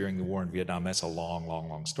objector during the war in Vietnam. That's a long, long,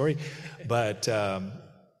 long story. But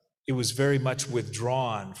it was very much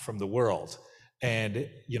withdrawn from the world. And,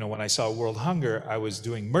 when I saw world hunger, I was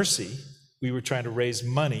doing Mercy. We were trying to raise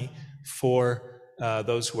money for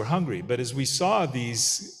those who were hungry. But as we saw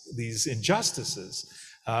these injustices,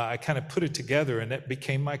 I kind of put it together, and it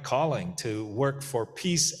became my calling to work for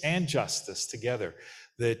peace and justice together.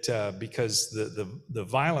 That because the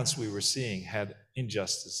violence we were seeing had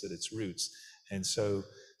injustice at its roots. And so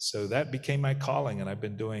that became my calling, and I've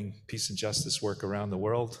been doing peace and justice work around the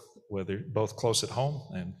world, whether both close at home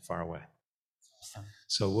and far away. Awesome.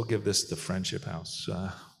 So we'll give this to Friendship House,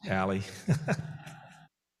 Allie.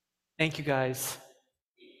 Thank you, guys.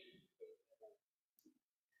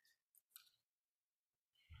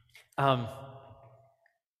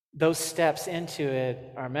 Those steps into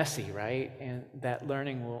it are messy, right? And that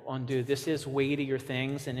learning will undo. This is weightier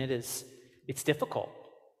things, and it's difficult.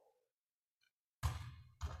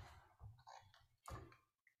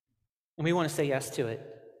 And we want to say yes to it.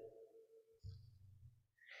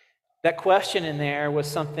 That question in there was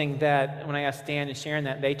something that, when I asked Dan and Sharon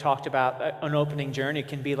that, they talked about an opening journey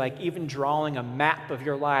can be like even drawing a map of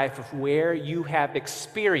your life of where you have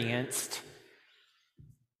experienced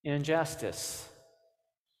injustice.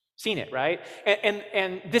 Seen it, right?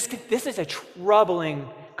 And this is a troubling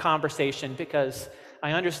conversation because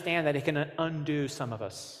I understand that it can undo some of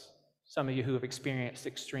us, some of you who have experienced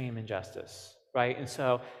extreme injustice, right? And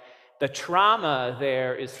so the trauma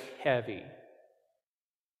there is heavy.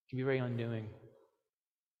 It can be very undoing.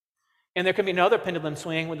 And there can be another pendulum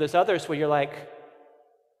swing with those others where you're like,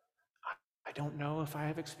 I don't know if I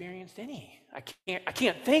have experienced any. I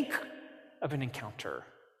can't think of an encounter.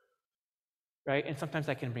 Right? And sometimes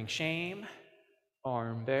that can bring shame or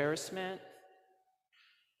embarrassment.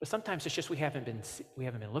 But sometimes it's just we haven't been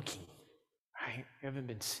looking, right? We haven't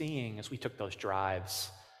been seeing as we took those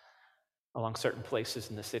drives along certain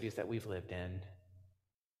places in the cities that we've lived in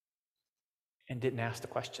and didn't ask the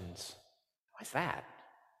questions. Why's that?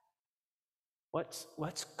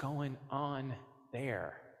 What's going on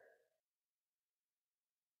there?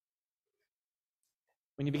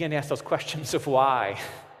 When you begin to ask those questions of why,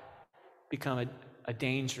 become a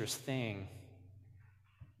dangerous thing.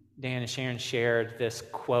 Dan and Sharon shared this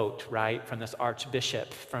quote, right, from this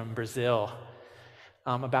archbishop from Brazil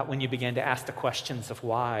about when you begin to ask the questions of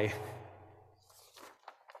why.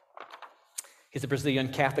 He's a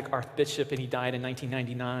Brazilian Catholic archbishop, and he died in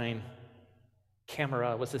 1999.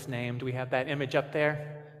 Câmara was his name. Do we have that image up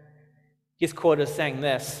there? He's quoted as saying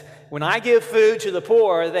this: "When I give food to the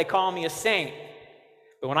poor, they call me a saint.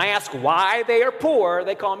 But when I ask why they are poor,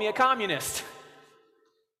 they call me a communist."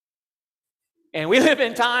 And we live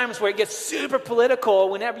in times where it gets super political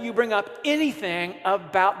whenever you bring up anything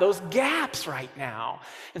about those gaps right now.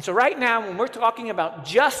 And so right now, when we're talking about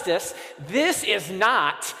justice, this is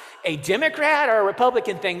not a Democrat or a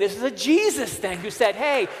Republican thing. This is a Jesus thing who said,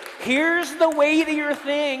 hey, here's the weightier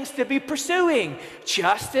things to be pursuing: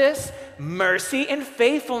 justice, mercy, and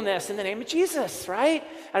faithfulness in the name of Jesus, right?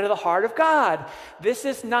 Out of the heart of God. This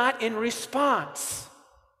is not in response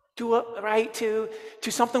to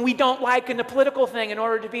something we don't like in the political thing in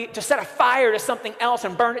order to set a fire to something else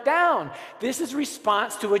and burn it down. This is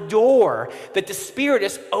response to a door that the Spirit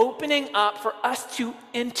is opening up for us to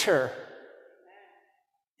enter.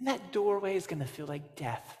 And that doorway is going to feel like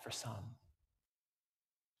death for some,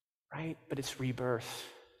 right? But it's rebirth.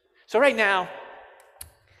 So right now,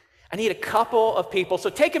 I need a couple of people. So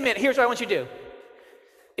take a minute. Here's what I want you to do.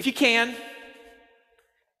 If you can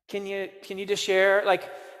you just share, like,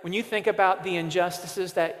 when you think about the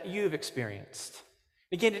injustices that you've experienced?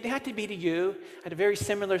 Again, it didn't have to be to you. I had a very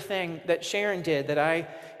similar thing that Sharon did, that I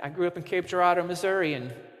grew up in Cape Girardeau, Missouri,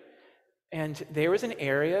 and And there was an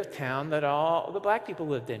area of town that all the black people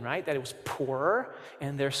lived in, right? That it was poorer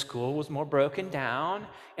and their school was more broken down.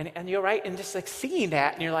 And you're right, and just like seeing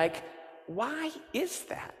that, and you're like, why is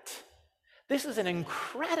that? This is an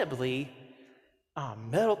incredibly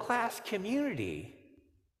middle-class community.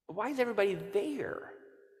 Why is everybody there?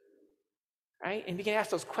 Right? And you begin to ask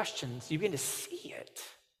those questions. You begin to see it.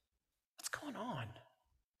 What's going on?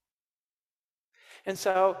 And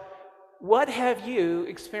so, what have you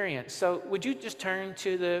experienced? So would you just turn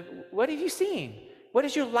to what have you seen? What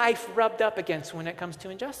is your life rubbed up against when it comes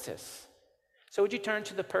to injustice? So would you turn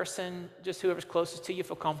to the person, just whoever's closest to you,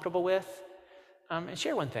 feel comfortable with, and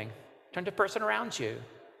share one thing. Turn to the person around you.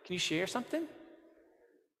 Can you share something?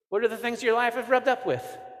 What are the things your life has rubbed up with?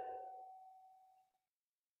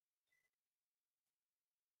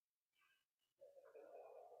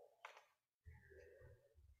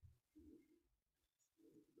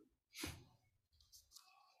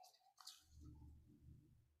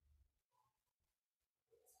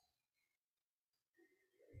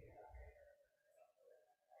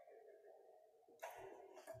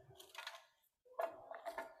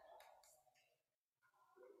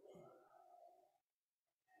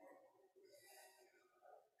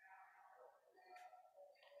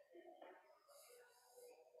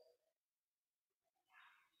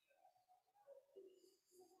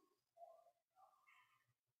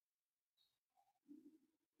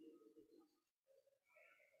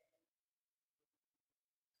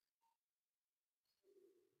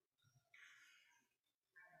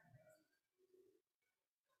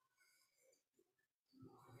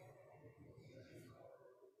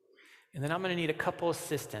 And then I'm going to need a couple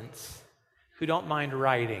assistants who don't mind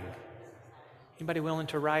writing. Anybody willing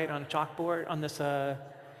to write on a chalkboard on this? I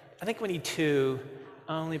think we need two,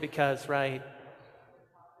 only because, right,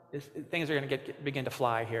 things are going to begin to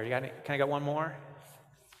fly here. Can I get one more?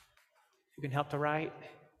 Who can help to write?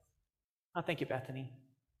 Oh, thank you, Bethany.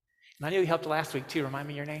 And I knew you helped last week too. Remind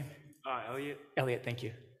me your name. Elliot. Elliot, thank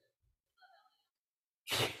you.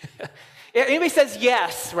 Anybody says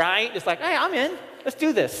yes, right? It's like, hey, I'm in. Let's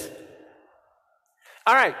do this.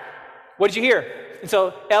 All right. What did you hear? And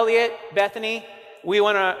so, Elliot, Bethany, we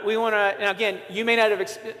want to. And again, you may not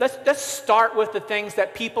have. Let's start with the things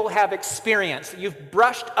that people have experienced, that you've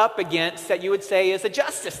brushed up against, that you would say is a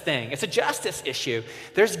justice thing. It's a justice issue.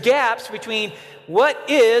 There's gaps between what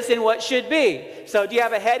is and what should be. So, do you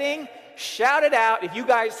have a heading? Shout it out. If you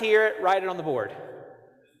guys hear it, write it on the board.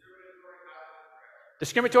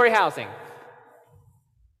 Discriminatory housing.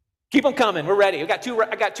 Keep them coming. We're ready. I got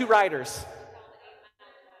two writers.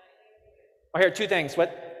 I hear two things.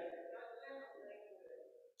 What?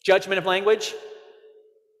 Judgment of language.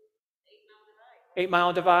 8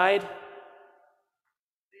 Mile Divide.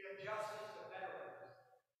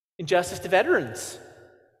 Injustice to veterans.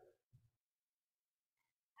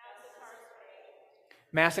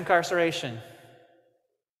 Mass incarceration.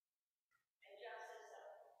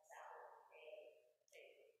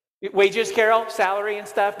 Wages, Carol, salary and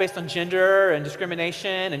stuff based on gender and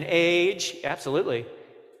discrimination and age. Absolutely.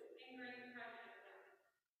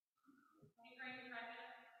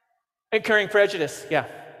 Incurring prejudice, yeah.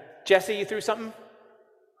 Jesse, you threw something?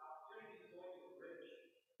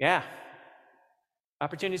 Yeah.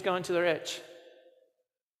 Opportunities going to the rich.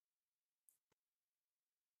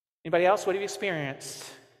 Anybody else? What have you experienced?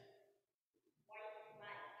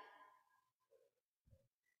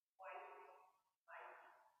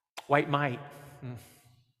 White might.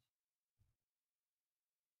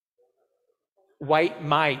 White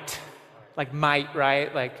might. Like might,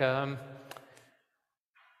 right? Like,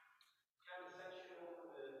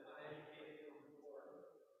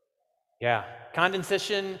 yeah.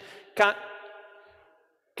 Condescension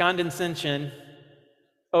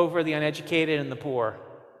over the uneducated and the poor.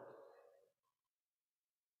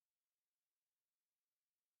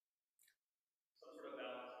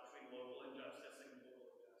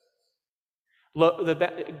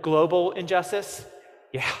 The global injustice?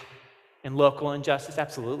 Yeah. And local injustice?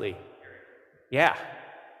 Absolutely. Yeah.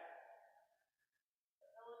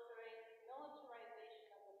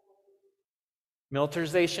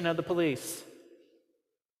 Militarization of the police.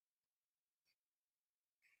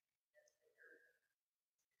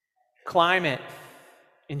 Climate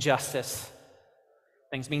injustice.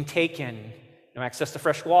 Things being taken. No access to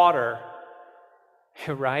fresh water.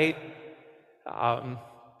 Right?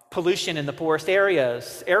 Pollution in the poorest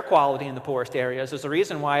areas, air quality in the poorest areas. There's a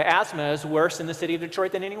reason why asthma is worse in the city of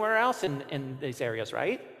Detroit than anywhere else in these areas,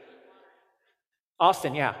 right?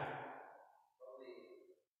 Austin, yeah.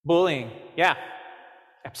 Bullying, yeah,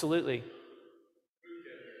 absolutely.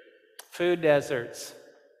 Food deserts.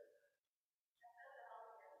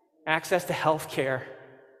 access to health care,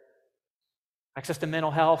 access to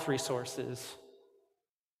mental health resources.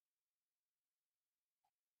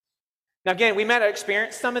 Now again, we might have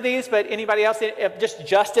experienced some of these, but anybody else have just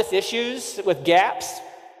justice issues with gaps?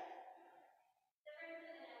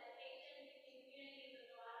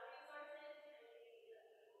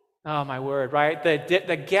 Oh my word, right?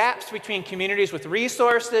 The gaps between communities with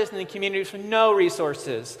resources and the communities with no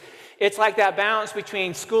resources. It's like that balance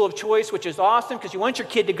between school of choice, which is awesome because you want your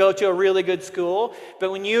kid to go to a really good school, but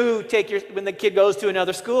when the kid goes to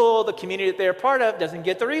another school, the community that they're part of doesn't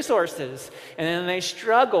get the resources, and then they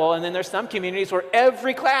struggle. And then there's some communities where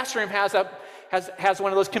every classroom has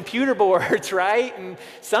one of those computer boards, right? And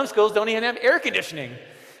some schools don't even have air conditioning,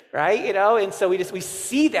 right? You know, and so we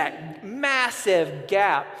see that massive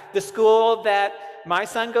gap. The school that my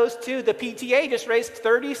son goes to, the PTA just raised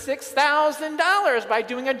 $36,000 by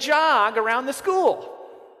doing a jog around the school,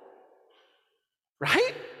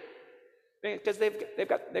 right? Because they've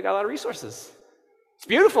got a lot of resources. It's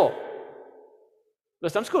beautiful.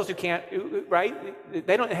 But some schools who can't, right?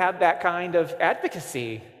 They don't have that kind of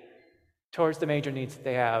advocacy towards the major needs that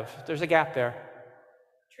they have. There's a gap there.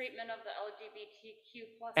 Treatment of the LGBTQ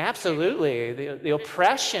plus. Absolutely. The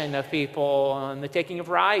oppression of people and the taking of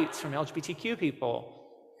rights from LGBTQ people.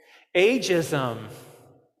 Ageism,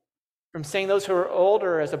 from seeing those who are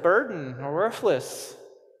older as a burden or worthless.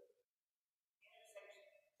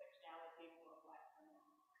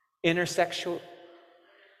 Intersectional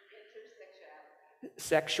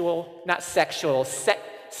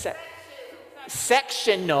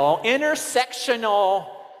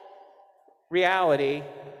reality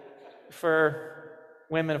for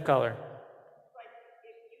women of color. Like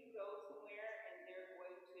if you go somewhere and they're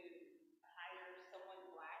going to hire someone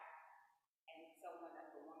black and someone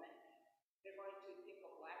that's a woman, they're going to pick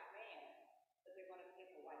a black man, but they're going to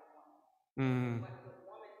pick a white woman. But the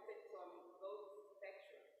woman sits on both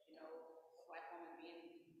spectrums, you know, a black woman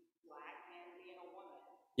being black and being a woman.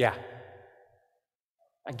 Yeah.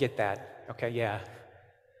 I get that. Okay, yeah.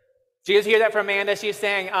 Did you guys hear that from Amanda? She's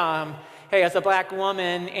saying, hey, as a black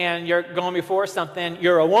woman and you're going before something,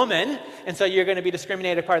 you're a woman, and so you're going to be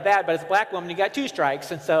discriminated part of that, but as a black woman, you got 2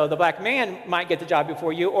 strikes, and so the black man might get the job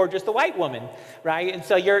before you, or just the white woman, right? And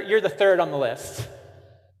so you're the third on the list.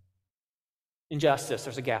 Injustice,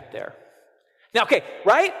 there's a gap there. Now, okay,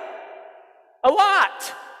 right? A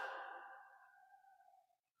lot.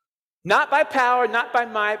 Not by power, not by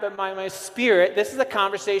might, but by my spirit. This is a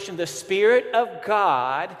conversation, the Spirit of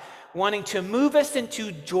God wanting to move us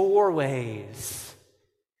into doorways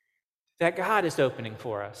that God is opening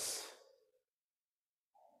for us.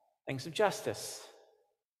 Things of justice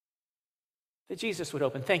that Jesus would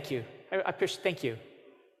open. Thank you. Thank you. I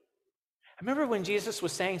remember when Jesus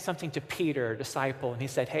was saying something to Peter, a disciple, and he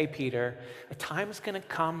said, hey, Peter, a time is going to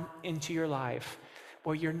come into your life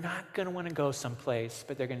where you're not going to want to go someplace,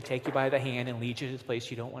 but they're going to take you by the hand and lead you to the place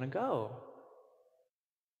you don't want to go.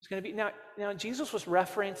 It's going to be now. Jesus was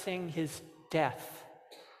referencing his death,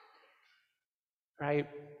 right?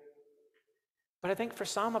 But I think for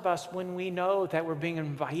some of us, when we know that we're being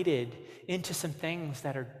invited into some things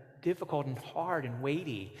that are difficult and hard and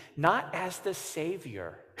weighty, not as the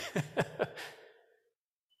Savior,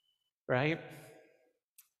 right?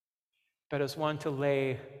 But as one to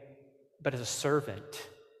lay, but as a servant,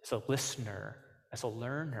 as a listener, as a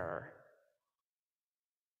learner.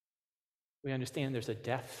 We understand there's a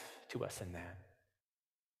depth to us in that.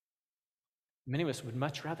 Many of us would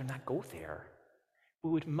much rather not go there. We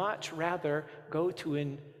would much rather go to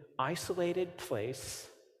an isolated place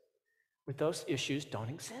where those issues don't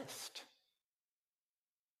exist.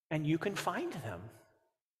 And you can find them,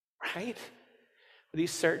 right?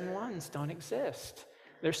 These certain ones don't exist.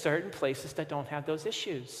 There's certain places that don't have those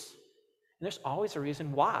issues. And there's always a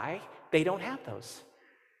reason why they don't have those.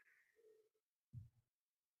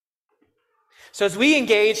 So as we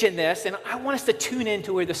engage in this, and I want us to tune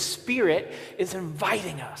into where the Spirit is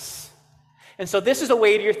inviting us. And so this is a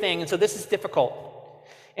weightier thing, and so this is difficult.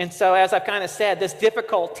 And so as I've kind of said, this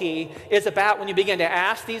difficulty is about when you begin to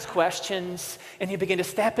ask these questions and you begin to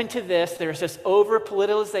step into this, there's this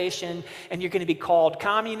over-politicalization, and you're going to be called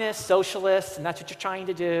communist, socialist, and that's what you're trying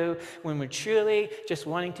to do, when we're truly just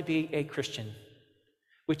wanting to be a Christian,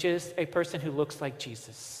 which is a person who looks like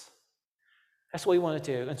Jesus. That's what we want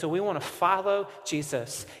to do. And so we want to follow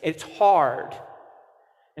Jesus. It's hard.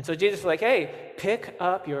 And so Jesus is like, hey, pick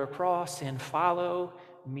up your cross and follow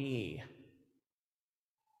me.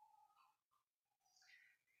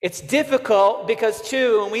 It's difficult because,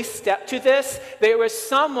 too, when we step to this, there is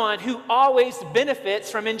someone who always benefits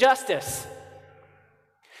from injustice.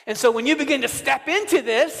 And so when you begin to step into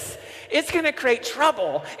this it's going to create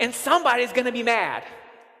trouble, and somebody's going to be mad.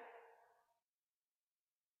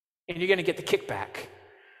 And you're going to get the kickback.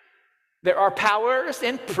 There are powers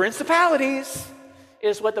and principalities,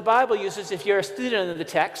 is what the Bible uses if you're a student of the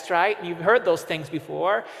text, right? And you've heard those things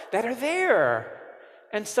before, that are there.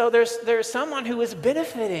 And so there's someone who is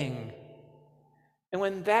benefiting. And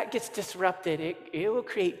when that gets disrupted, it will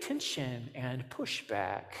create tension and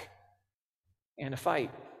pushback and a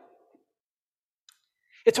fight.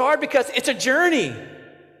 It's hard because it's a journey.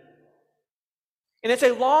 And it's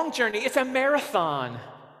a long journey. It's a marathon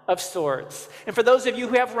of sorts. And for those of you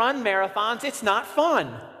who have run marathons, it's not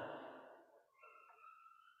fun.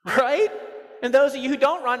 Right? And those of you who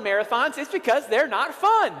don't run marathons, it's because they're not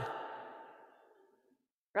fun.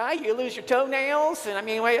 Right? You lose your toenails. And I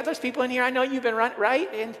mean, wait, there's people in here, I know you've been running,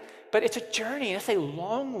 right? But it's a journey, and it's a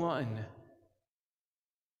long one.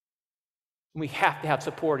 We have to have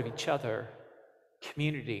support of each other,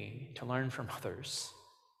 community, to learn from others.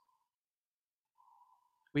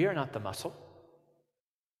 We are not the muscle.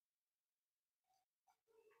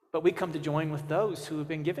 But we come to join with those who have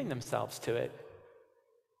been giving themselves to it,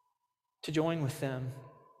 to join with them.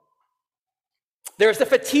 There's the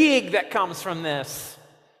fatigue that comes from this,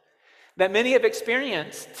 that many have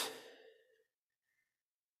experienced.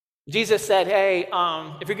 Jesus said, hey,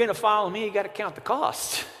 if you're going to follow me, you got to count the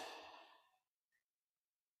cost.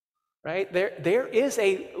 Right? There is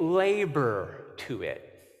a labor to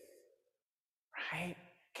it. Right?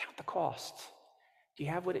 Count the cost. Do you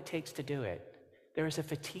have what it takes to do it? There is a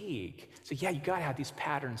fatigue. So yeah, you got to have these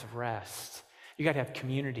patterns of rest. You got to have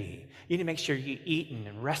community. You need to make sure you're eating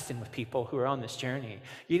and resting with people who are on this journey.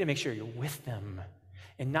 You need to make sure you're with them,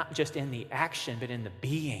 and not just in the action, but in the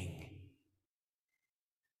being.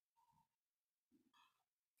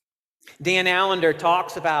 Dan Allender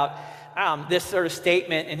talks about this sort of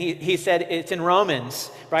statement, and he said it's in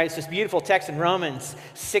Romans, right? It's this beautiful text in Romans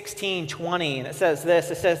 16:20, and it says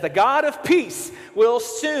this. It says, the God of peace will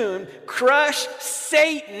soon crush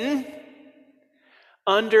Satan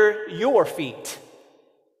under your feet.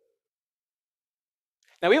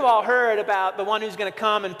 Now, we've all heard about the one who's going to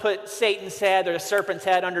come and put Satan's head or the serpent's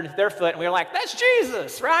head under their foot, and we're like, that's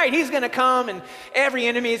Jesus, right? He's going to come, and every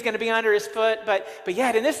enemy is going to be under his foot. But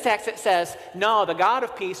yet, in this text, it says, no, the God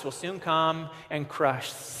of peace will soon come and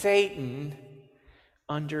crush Satan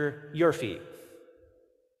under your feet.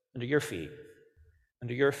 Under your feet.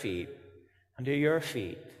 Under your feet. Under your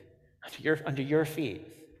feet. Under your feet.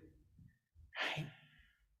 Right?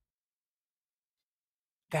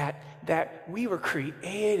 That we were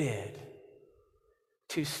created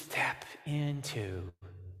to step into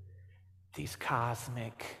these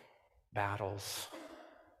cosmic battles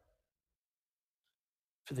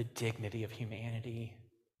for the dignity of humanity,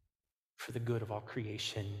 for the good of all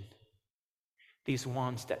creation, these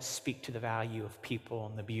ones that speak to the value of people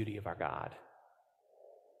and the beauty of our God.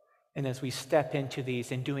 And as we step into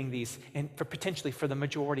these and doing these, and potentially for the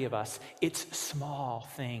majority of us, it's small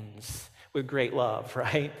things with great love,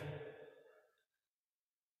 right?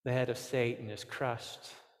 The head of Satan is crushed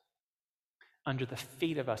under the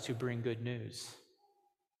feet of us who bring good news.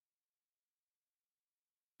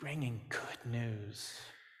 Bringing good news,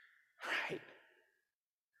 right?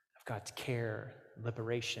 Of God's care,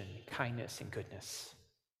 liberation, kindness, and goodness.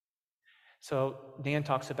 So Dan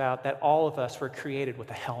talks about that all of us were created with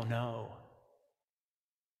a hell no.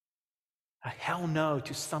 A hell no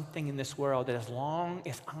to something in this world that as long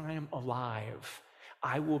as I'm alive,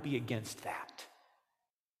 I will be against that.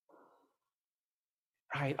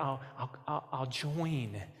 Right? I'll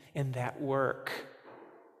join in that work.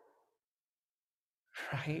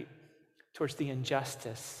 Right? Towards the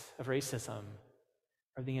injustice of racism,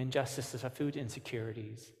 or the injustices of food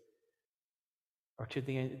insecurities, or to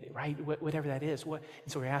the, right, whatever that is. And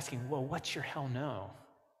so we're asking, well, what's your hell no?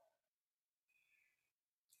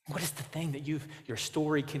 What is the thing that your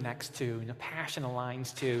story connects to and the passion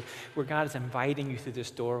aligns to, where God is inviting you through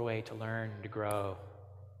this doorway to learn, to grow?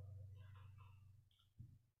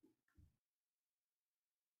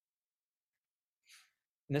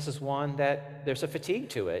 And this is one that there's a fatigue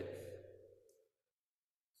to it.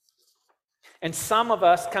 And some of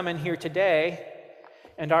us come in here today,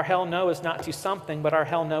 and our hell no is not to something, but our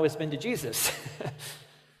hell no has been to Jesus.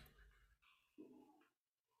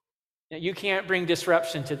 You can't bring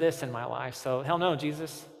disruption to this in my life, so hell no,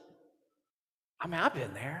 Jesus. I mean, I've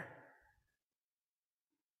been there.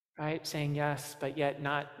 Right? Saying yes, but yet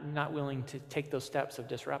not willing to take those steps of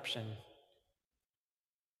disruption.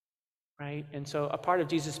 Right? And so a part of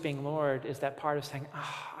Jesus being Lord is that part of saying,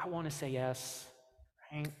 I want to say yes.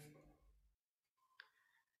 Right?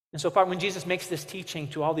 And so far, when Jesus makes this teaching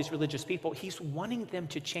to all these religious people, he's wanting them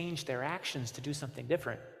to change their actions to do something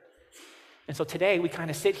different. And so today we kind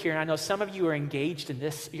of sit here, and I know some of you are engaged in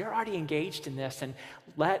this. You're already engaged in this, and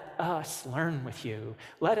let us learn with you.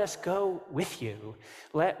 Let us go with you.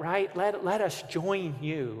 Let us join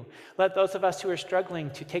you. Let those of us who are struggling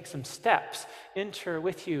to take some steps enter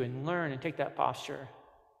with you and learn and take that posture.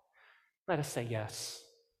 Let us say yes.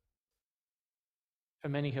 For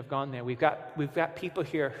many who have gone there, we've got people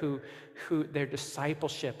here who their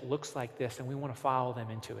discipleship looks like this, and we want to follow them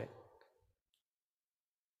into it.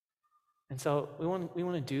 And so we want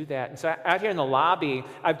to do that. And so out here in the lobby,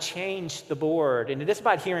 I've changed the board. And it is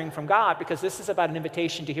about hearing from God, because this is about an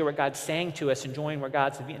invitation to hear what God's saying to us and join where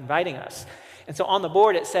God's inviting us. And so on the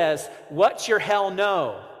board it says, "What's your hell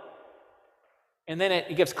no?" And then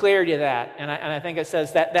it gives clarity to that. And I think it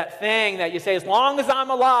says that thing that you say, as long as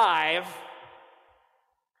I'm alive,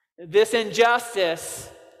 this injustice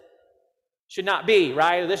should not be,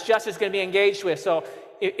 right? Or this justice is going to be engaged with. So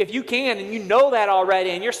if you can, and you know that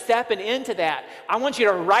already, and you're stepping into that, I want you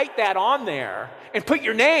to write that on there and put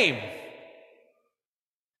your name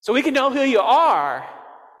so we can know who you are.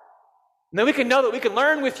 And then we can know that we can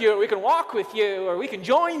learn with you, or we can walk with you, or we can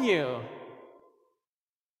join you.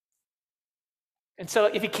 And so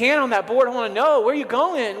if you can on that board, I want to know, where are you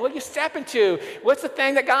going? What are you stepping to? What's the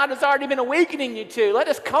thing that God has already been awakening you to? Let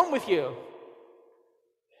us come with you.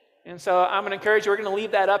 And so I'm going to encourage you, we're going to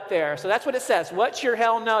leave that up there. So that's what it says. What's your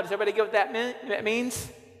hell no? Does everybody get what that means?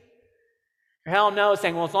 Your hell no is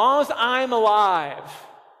saying, well, as long as I'm alive,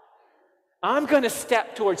 I'm going to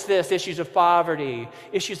step towards this, issues of poverty,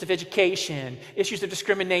 issues of education, issues of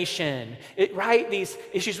discrimination, right? These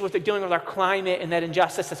issues with dealing with our climate and that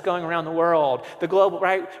injustice that's going around the world, the global,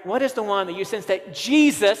 right? What is the one that you sense that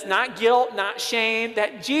Jesus, not guilt, not shame,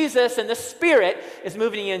 that Jesus and the Spirit is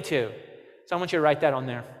moving you into? So I want you to write that on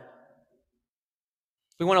there.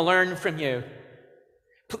 We want to learn from you.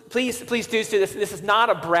 Please do this. This is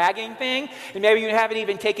not a bragging thing, and maybe you haven't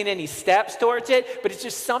even taken any steps towards it, but it's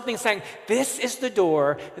just something saying, this is the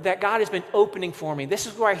door that God has been opening for me. This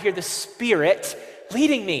is where I hear the Spirit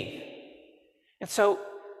leading me. And so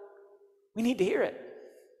we need to hear it.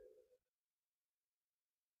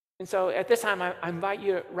 And so at this time, I invite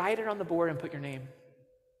you to write it on the board and put your name.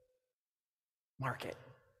 Mark it.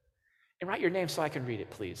 And write your name so I can read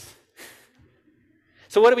it, please.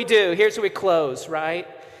 So what do? Here's where we close, right?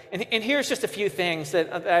 And here's just a few things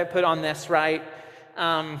that I put on this, right?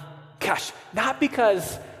 Not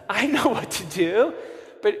because I know what to do,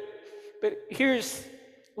 but here's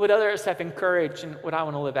what others have encouraged and what I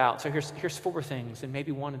want to live out. So here's 4 things, and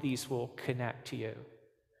maybe one of these will connect to you.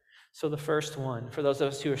 So the first one, for those of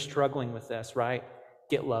us who are struggling with this, right?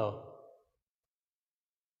 Get low.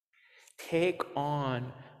 Take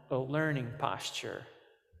on a learning posture.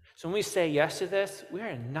 So when we say yes to this, we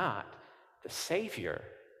are not the Savior.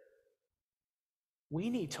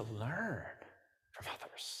 We need to learn from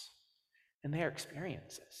others and their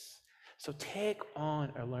experiences. So take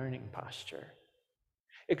on a learning posture.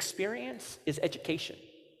 Experience is education.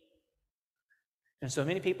 And so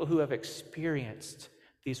many people who have experienced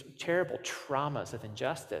these terrible traumas of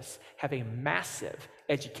injustice have a massive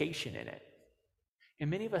education in it. And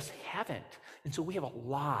many of us haven't. And so we have a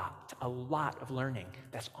lot of learning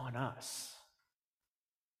that's on us.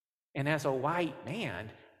 And as a white man,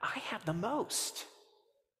 I have the most.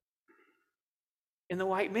 And the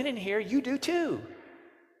white men in here, you do too.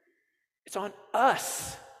 It's on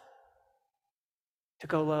us to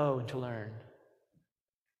go low and to learn.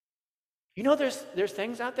 You know there's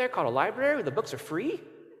things out there called a library where the books are free?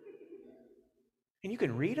 And you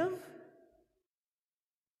can read them?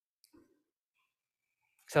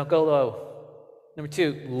 So go low. Number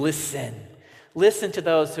 2, listen. Listen to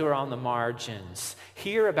those who are on the margins.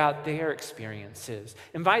 Hear about their experiences.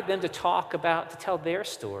 Invite them to tell their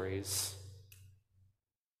stories.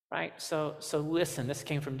 Right? So listen. This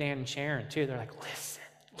came from Dan and Sharon too. They're like, listen.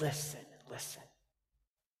 Listen.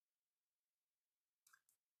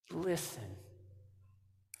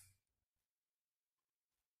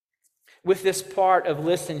 With this part of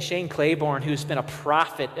listen, Shane Claiborne, who's been a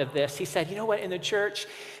prophet of this, he said, you know what, in the church,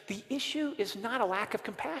 the issue is not a lack of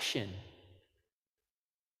compassion.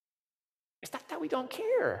 It's not that we don't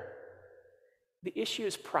care. The issue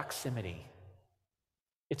is proximity.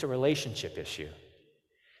 It's a relationship issue.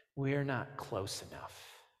 We're not close enough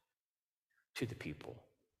to the people,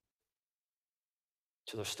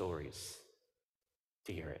 to their stories,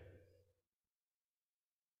 to hear it.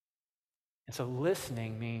 And so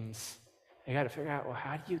listening means you got to figure out, well,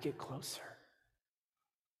 how do you get closer?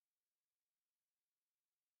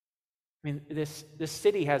 I mean, this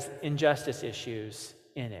city has injustice issues,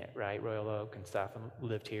 in it, right? Royal Oak and stuff, and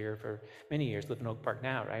lived here for many years, live in Oak Park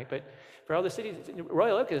now, right? But for all the cities,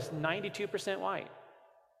 Royal Oak is 92% white.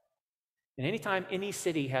 And anytime any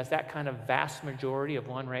city has that kind of vast majority of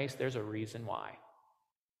one race, there's a reason why,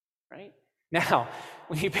 right? Now,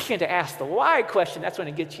 when you begin to ask the why question, that's when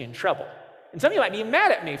it gets you in trouble. And some of you might be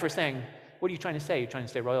mad at me for saying, what are you trying to say? You're trying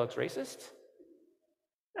to say Royal Oak's racist?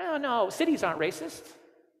 No, cities aren't racist.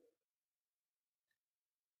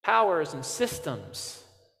 Powers and systems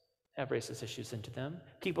have racist issues into them.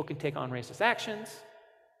 People can take on racist actions.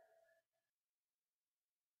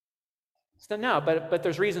 So no, but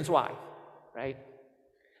there's reasons why, right?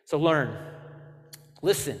 So learn,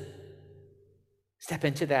 listen, step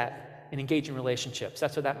into that and engage in relationships.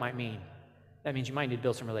 That's what that might mean. That means you might need to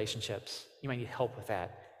build some relationships. You might need help with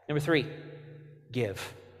that. Number 3,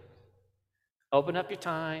 give. Open up your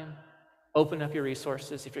time. Open up your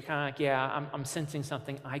resources. If you're kind of like, yeah, I'm sensing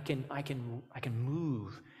something, I can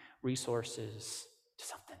move resources to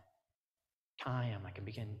something. Time, I can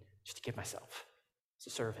begin just to give myself as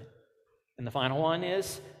a servant. And the final one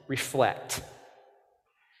is reflect.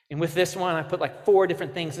 And with this one, I put like 4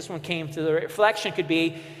 different things. This one came to the reflection could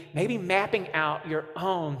be maybe mapping out your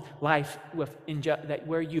own life with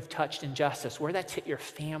where you've touched injustice, where that's hit your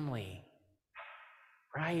family,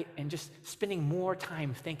 right? And just spending more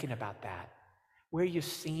time thinking about that, where you've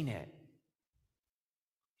seen it.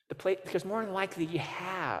 Because more than likely you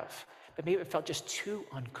have, but maybe it felt just too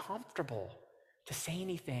uncomfortable to say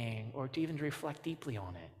anything or to even reflect deeply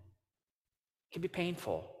on it. It can be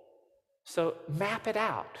painful. So map it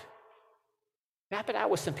out. Map it out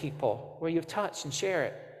with some people where you've touched and share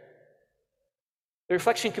it. The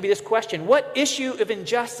reflection could be this question: what issue of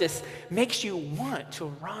injustice makes you want to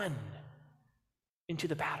run into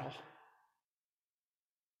the battle?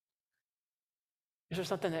 Is there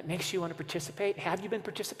something that makes you want to participate? Have you been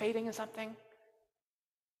participating in something?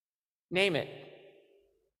 Name it.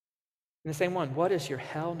 And the same one, what is your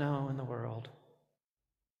hell no in the world?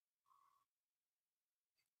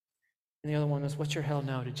 And the other one is, what's your hell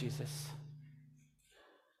no to Jesus?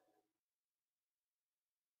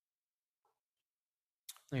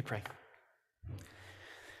 Let me pray.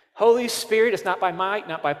 Holy Spirit, it's not by might,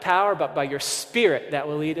 not by power, but by your Spirit that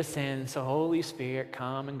will lead us in. So Holy Spirit,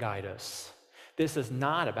 come and guide us. This is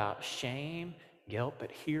not about shame, guilt,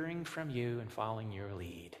 but hearing from you and following your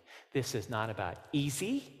lead. This is not about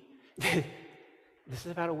easy. This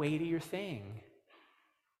is about a weightier thing.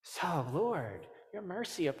 So, Lord, your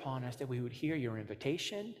mercy upon us that we would hear your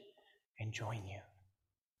invitation and join you.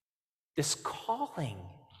 This calling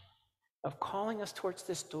of calling us towards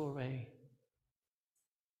this doorway.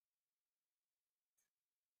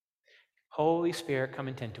 Holy Spirit, come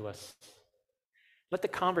and tend to us. Let the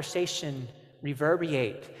conversation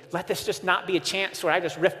reverberate. Let this just not be a chance where I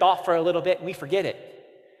just riffed off for a little bit and we forget it.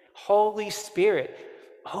 Holy Spirit,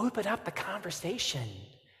 open up the conversation.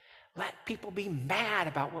 Let people be mad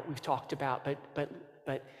about what we've talked about,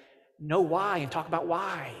 but know why and talk about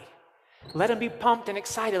why. Let them be pumped and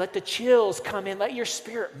excited. Let the chills come in. Let your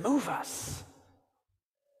Spirit move us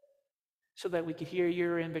so that we could hear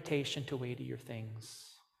your invitation to weightier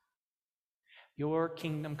things. Your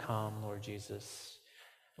kingdom come, Lord Jesus.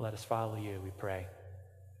 Let us follow you, we pray.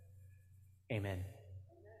 Amen.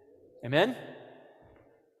 Amen?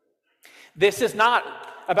 This is not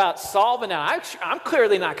about solving it. I'm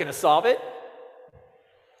clearly not going to solve it.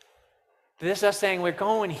 This is us saying we're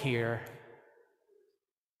going here.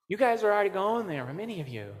 You guys are already going there, many of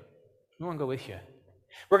you. We want to go with you.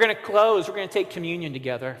 We're going to close. We're going to take communion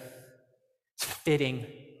together. It's fitting.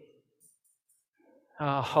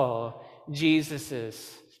 Oh,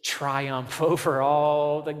 Jesus' triumph over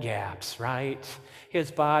all the gaps, right?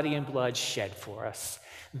 His body and blood shed for us.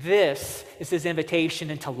 This is his invitation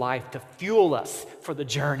into life to fuel us for the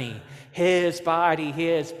journey. His body,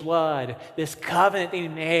 his blood, this covenant that he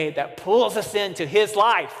made that pulls us into his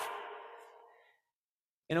life.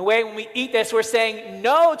 In a way, when we eat this, we're saying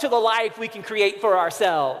no to the life we can create for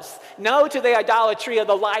ourselves. No to the idolatry of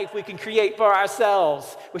the life we can create for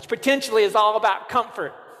ourselves, which potentially is all about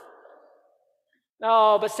comfort.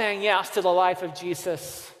 No, but saying yes to the life of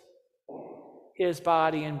Jesus, his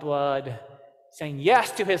body and blood, saying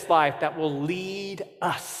yes to his life that will lead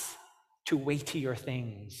us to weightier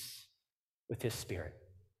things with his Spirit.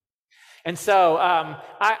 And so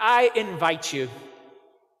I invite you.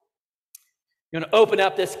 You're going to open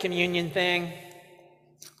up this communion thing.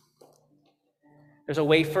 There's a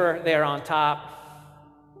wafer there on top.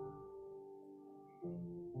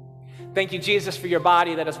 Thank you, Jesus, for your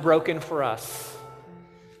body that is broken for us.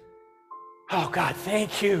 Oh, God,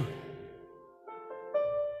 thank you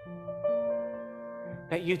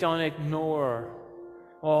that you don't ignore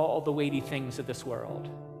all the weighty things of this world.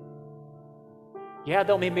 Yeah,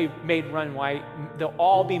 they'll be made run right. They'll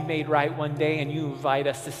all be made right one day, and you invite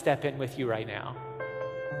us to step in with you right now.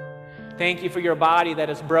 Thank you for your body that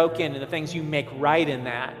is broken and the things you make right in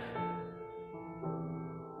that.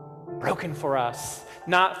 Broken for us,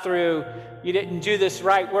 not through, you didn't do this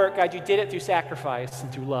right work, God, you did it through sacrifice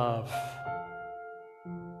and through love.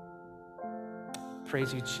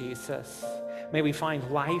 Praise you, Jesus. May we find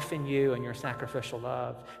life in you and your sacrificial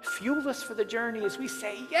love. Fuel us for the journey as we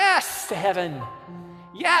say yes to heaven,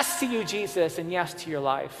 yes to you, Jesus, and yes to your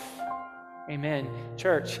life. Amen.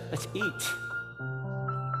 Church, let's eat.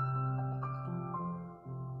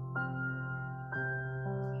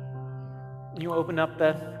 You open up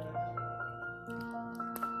the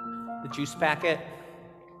juice packet.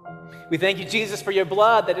 We thank you, Jesus, for your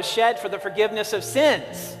blood that is shed for the forgiveness of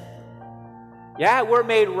sins. Yeah, we're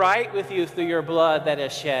made right with you through your blood that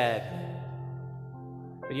is shed.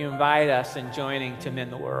 But you invite us in joining to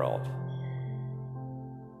mend the world.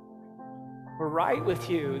 We're right with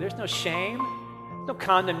you. There's no shame, no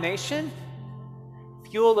condemnation.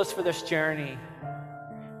 Fuel us for this journey.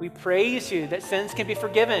 We praise you that sins can be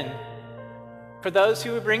forgiven. For those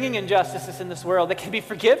who are bringing injustices in this world, that can be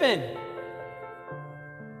forgiven.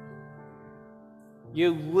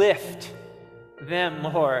 You lift them,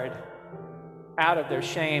 Lord, out of their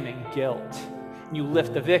shame and guilt. You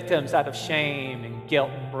lift the victims out of shame and guilt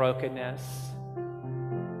and brokenness.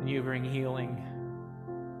 And you bring healing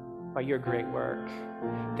by your great work.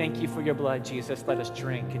 Thank you for your blood, Jesus. Let us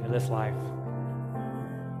drink into this life.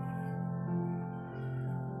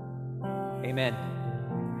 Amen.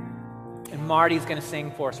 And Marty's going to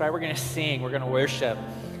sing for us, right? We're going to sing. We're going to worship.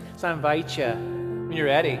 So I invite you, when you're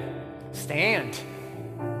ready, stand.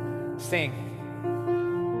 Sing.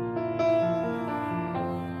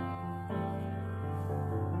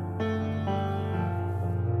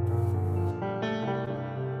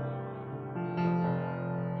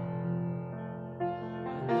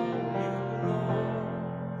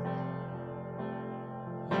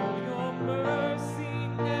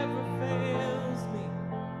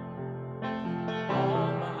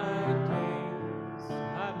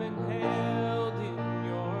 Held in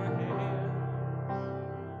your hand.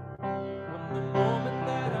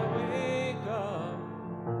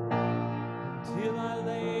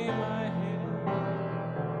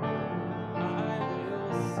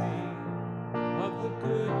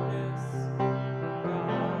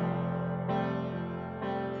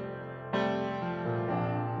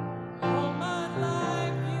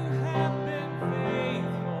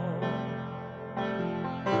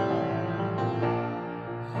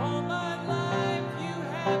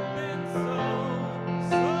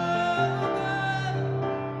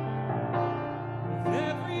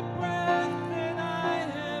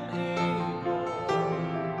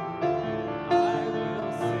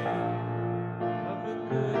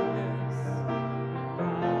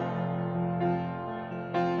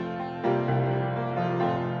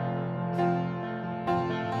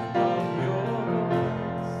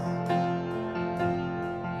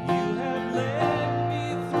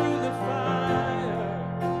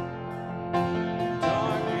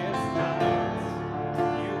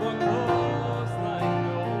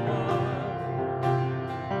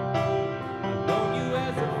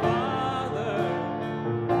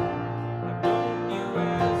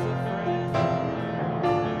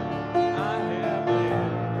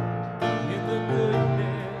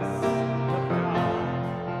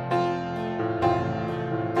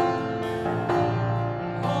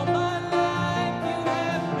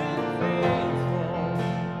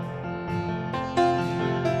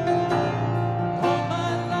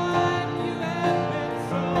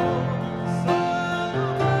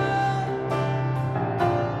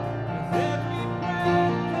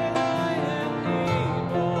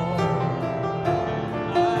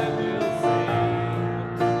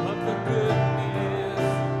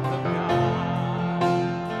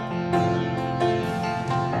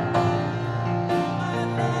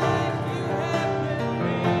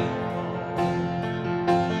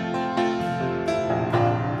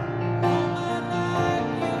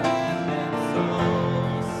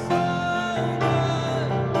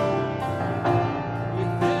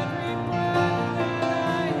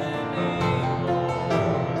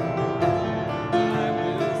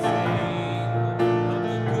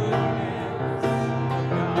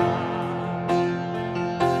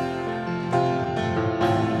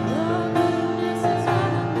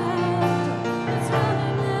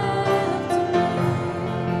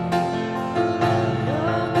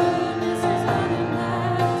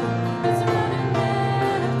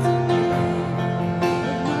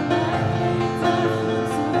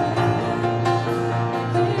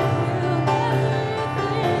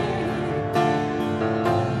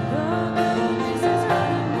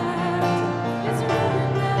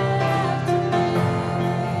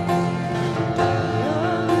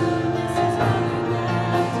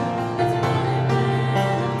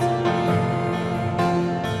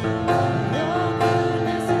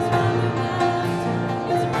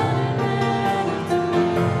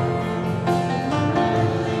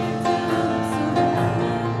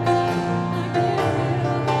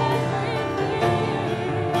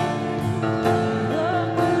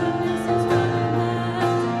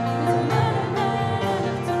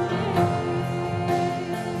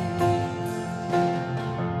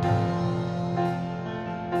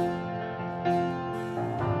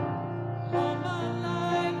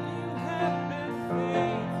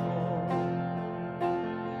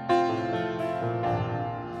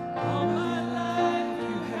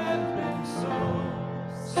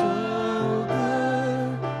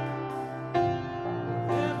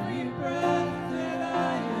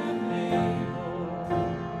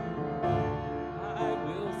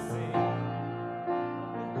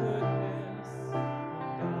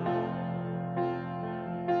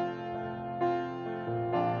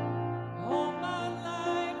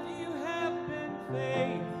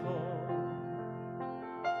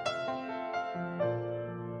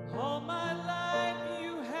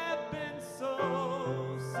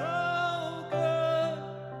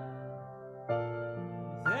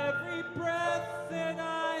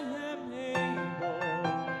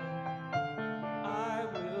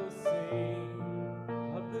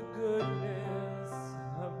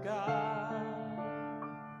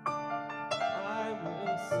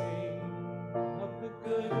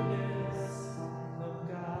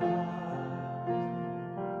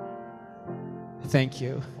 Thank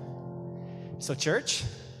you. So, church,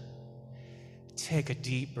 take a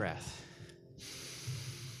deep breath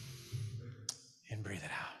and breathe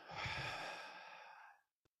it out.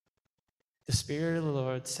 The Spirit of the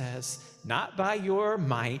Lord says, not by your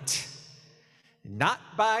might, not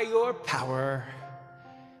by your power,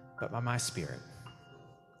 but by my Spirit.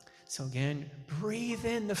 So again, breathe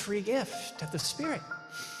in the free gift of the Spirit.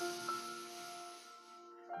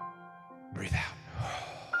 Breathe out.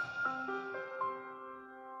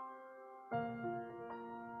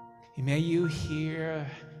 May you hear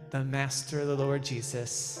the Master, the Lord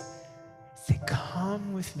Jesus, say,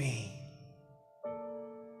 come with me.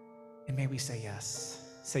 And may we say yes.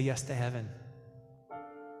 Say yes to heaven.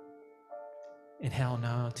 And hell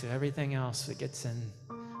no to everything else that gets in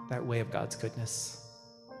that way of God's goodness.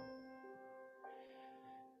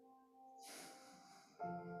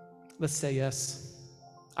 Let's say yes.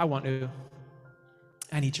 I want to.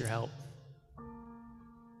 I need your help.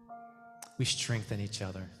 We strengthen each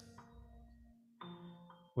other.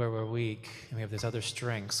 Where we're weak and we have these other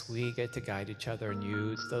strengths, we get to guide each other and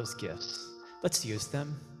use those gifts. Let's use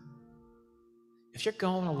them. If you're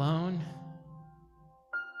going alone,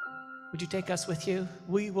 would you take us with you?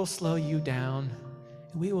 We will slow you down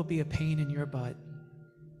and we will be a pain in your butt.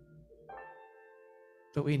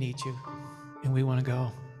 But we need you and we want to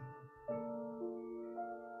go.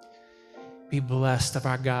 Be blessed of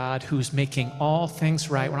our God who's making all things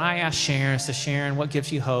right. When I asked Sharon, so Sharon, what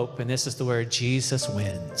gives you hope? And this is the word, Jesus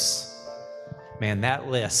wins. Man, that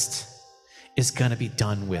list is going to be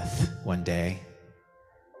done with one day,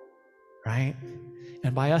 right?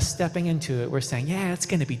 And by us stepping into it, we're saying, yeah, it's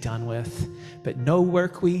going to be done with, but no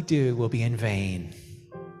work we do will be in vain.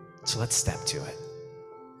 So let's step to it.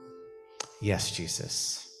 Yes,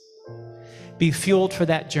 Jesus. Be fueled for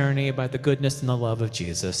that journey by the goodness and the love of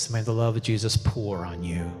Jesus. May the love of Jesus pour on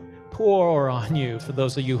you. Pour on you for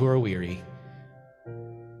those of you who are weary.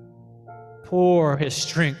 Pour his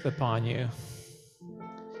strength upon you.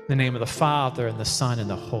 In the name of the Father, and the Son, and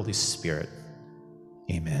the Holy Spirit.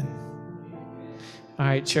 Amen. All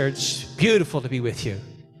right, church, beautiful to be with you.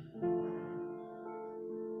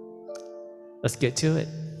 Let's get to it.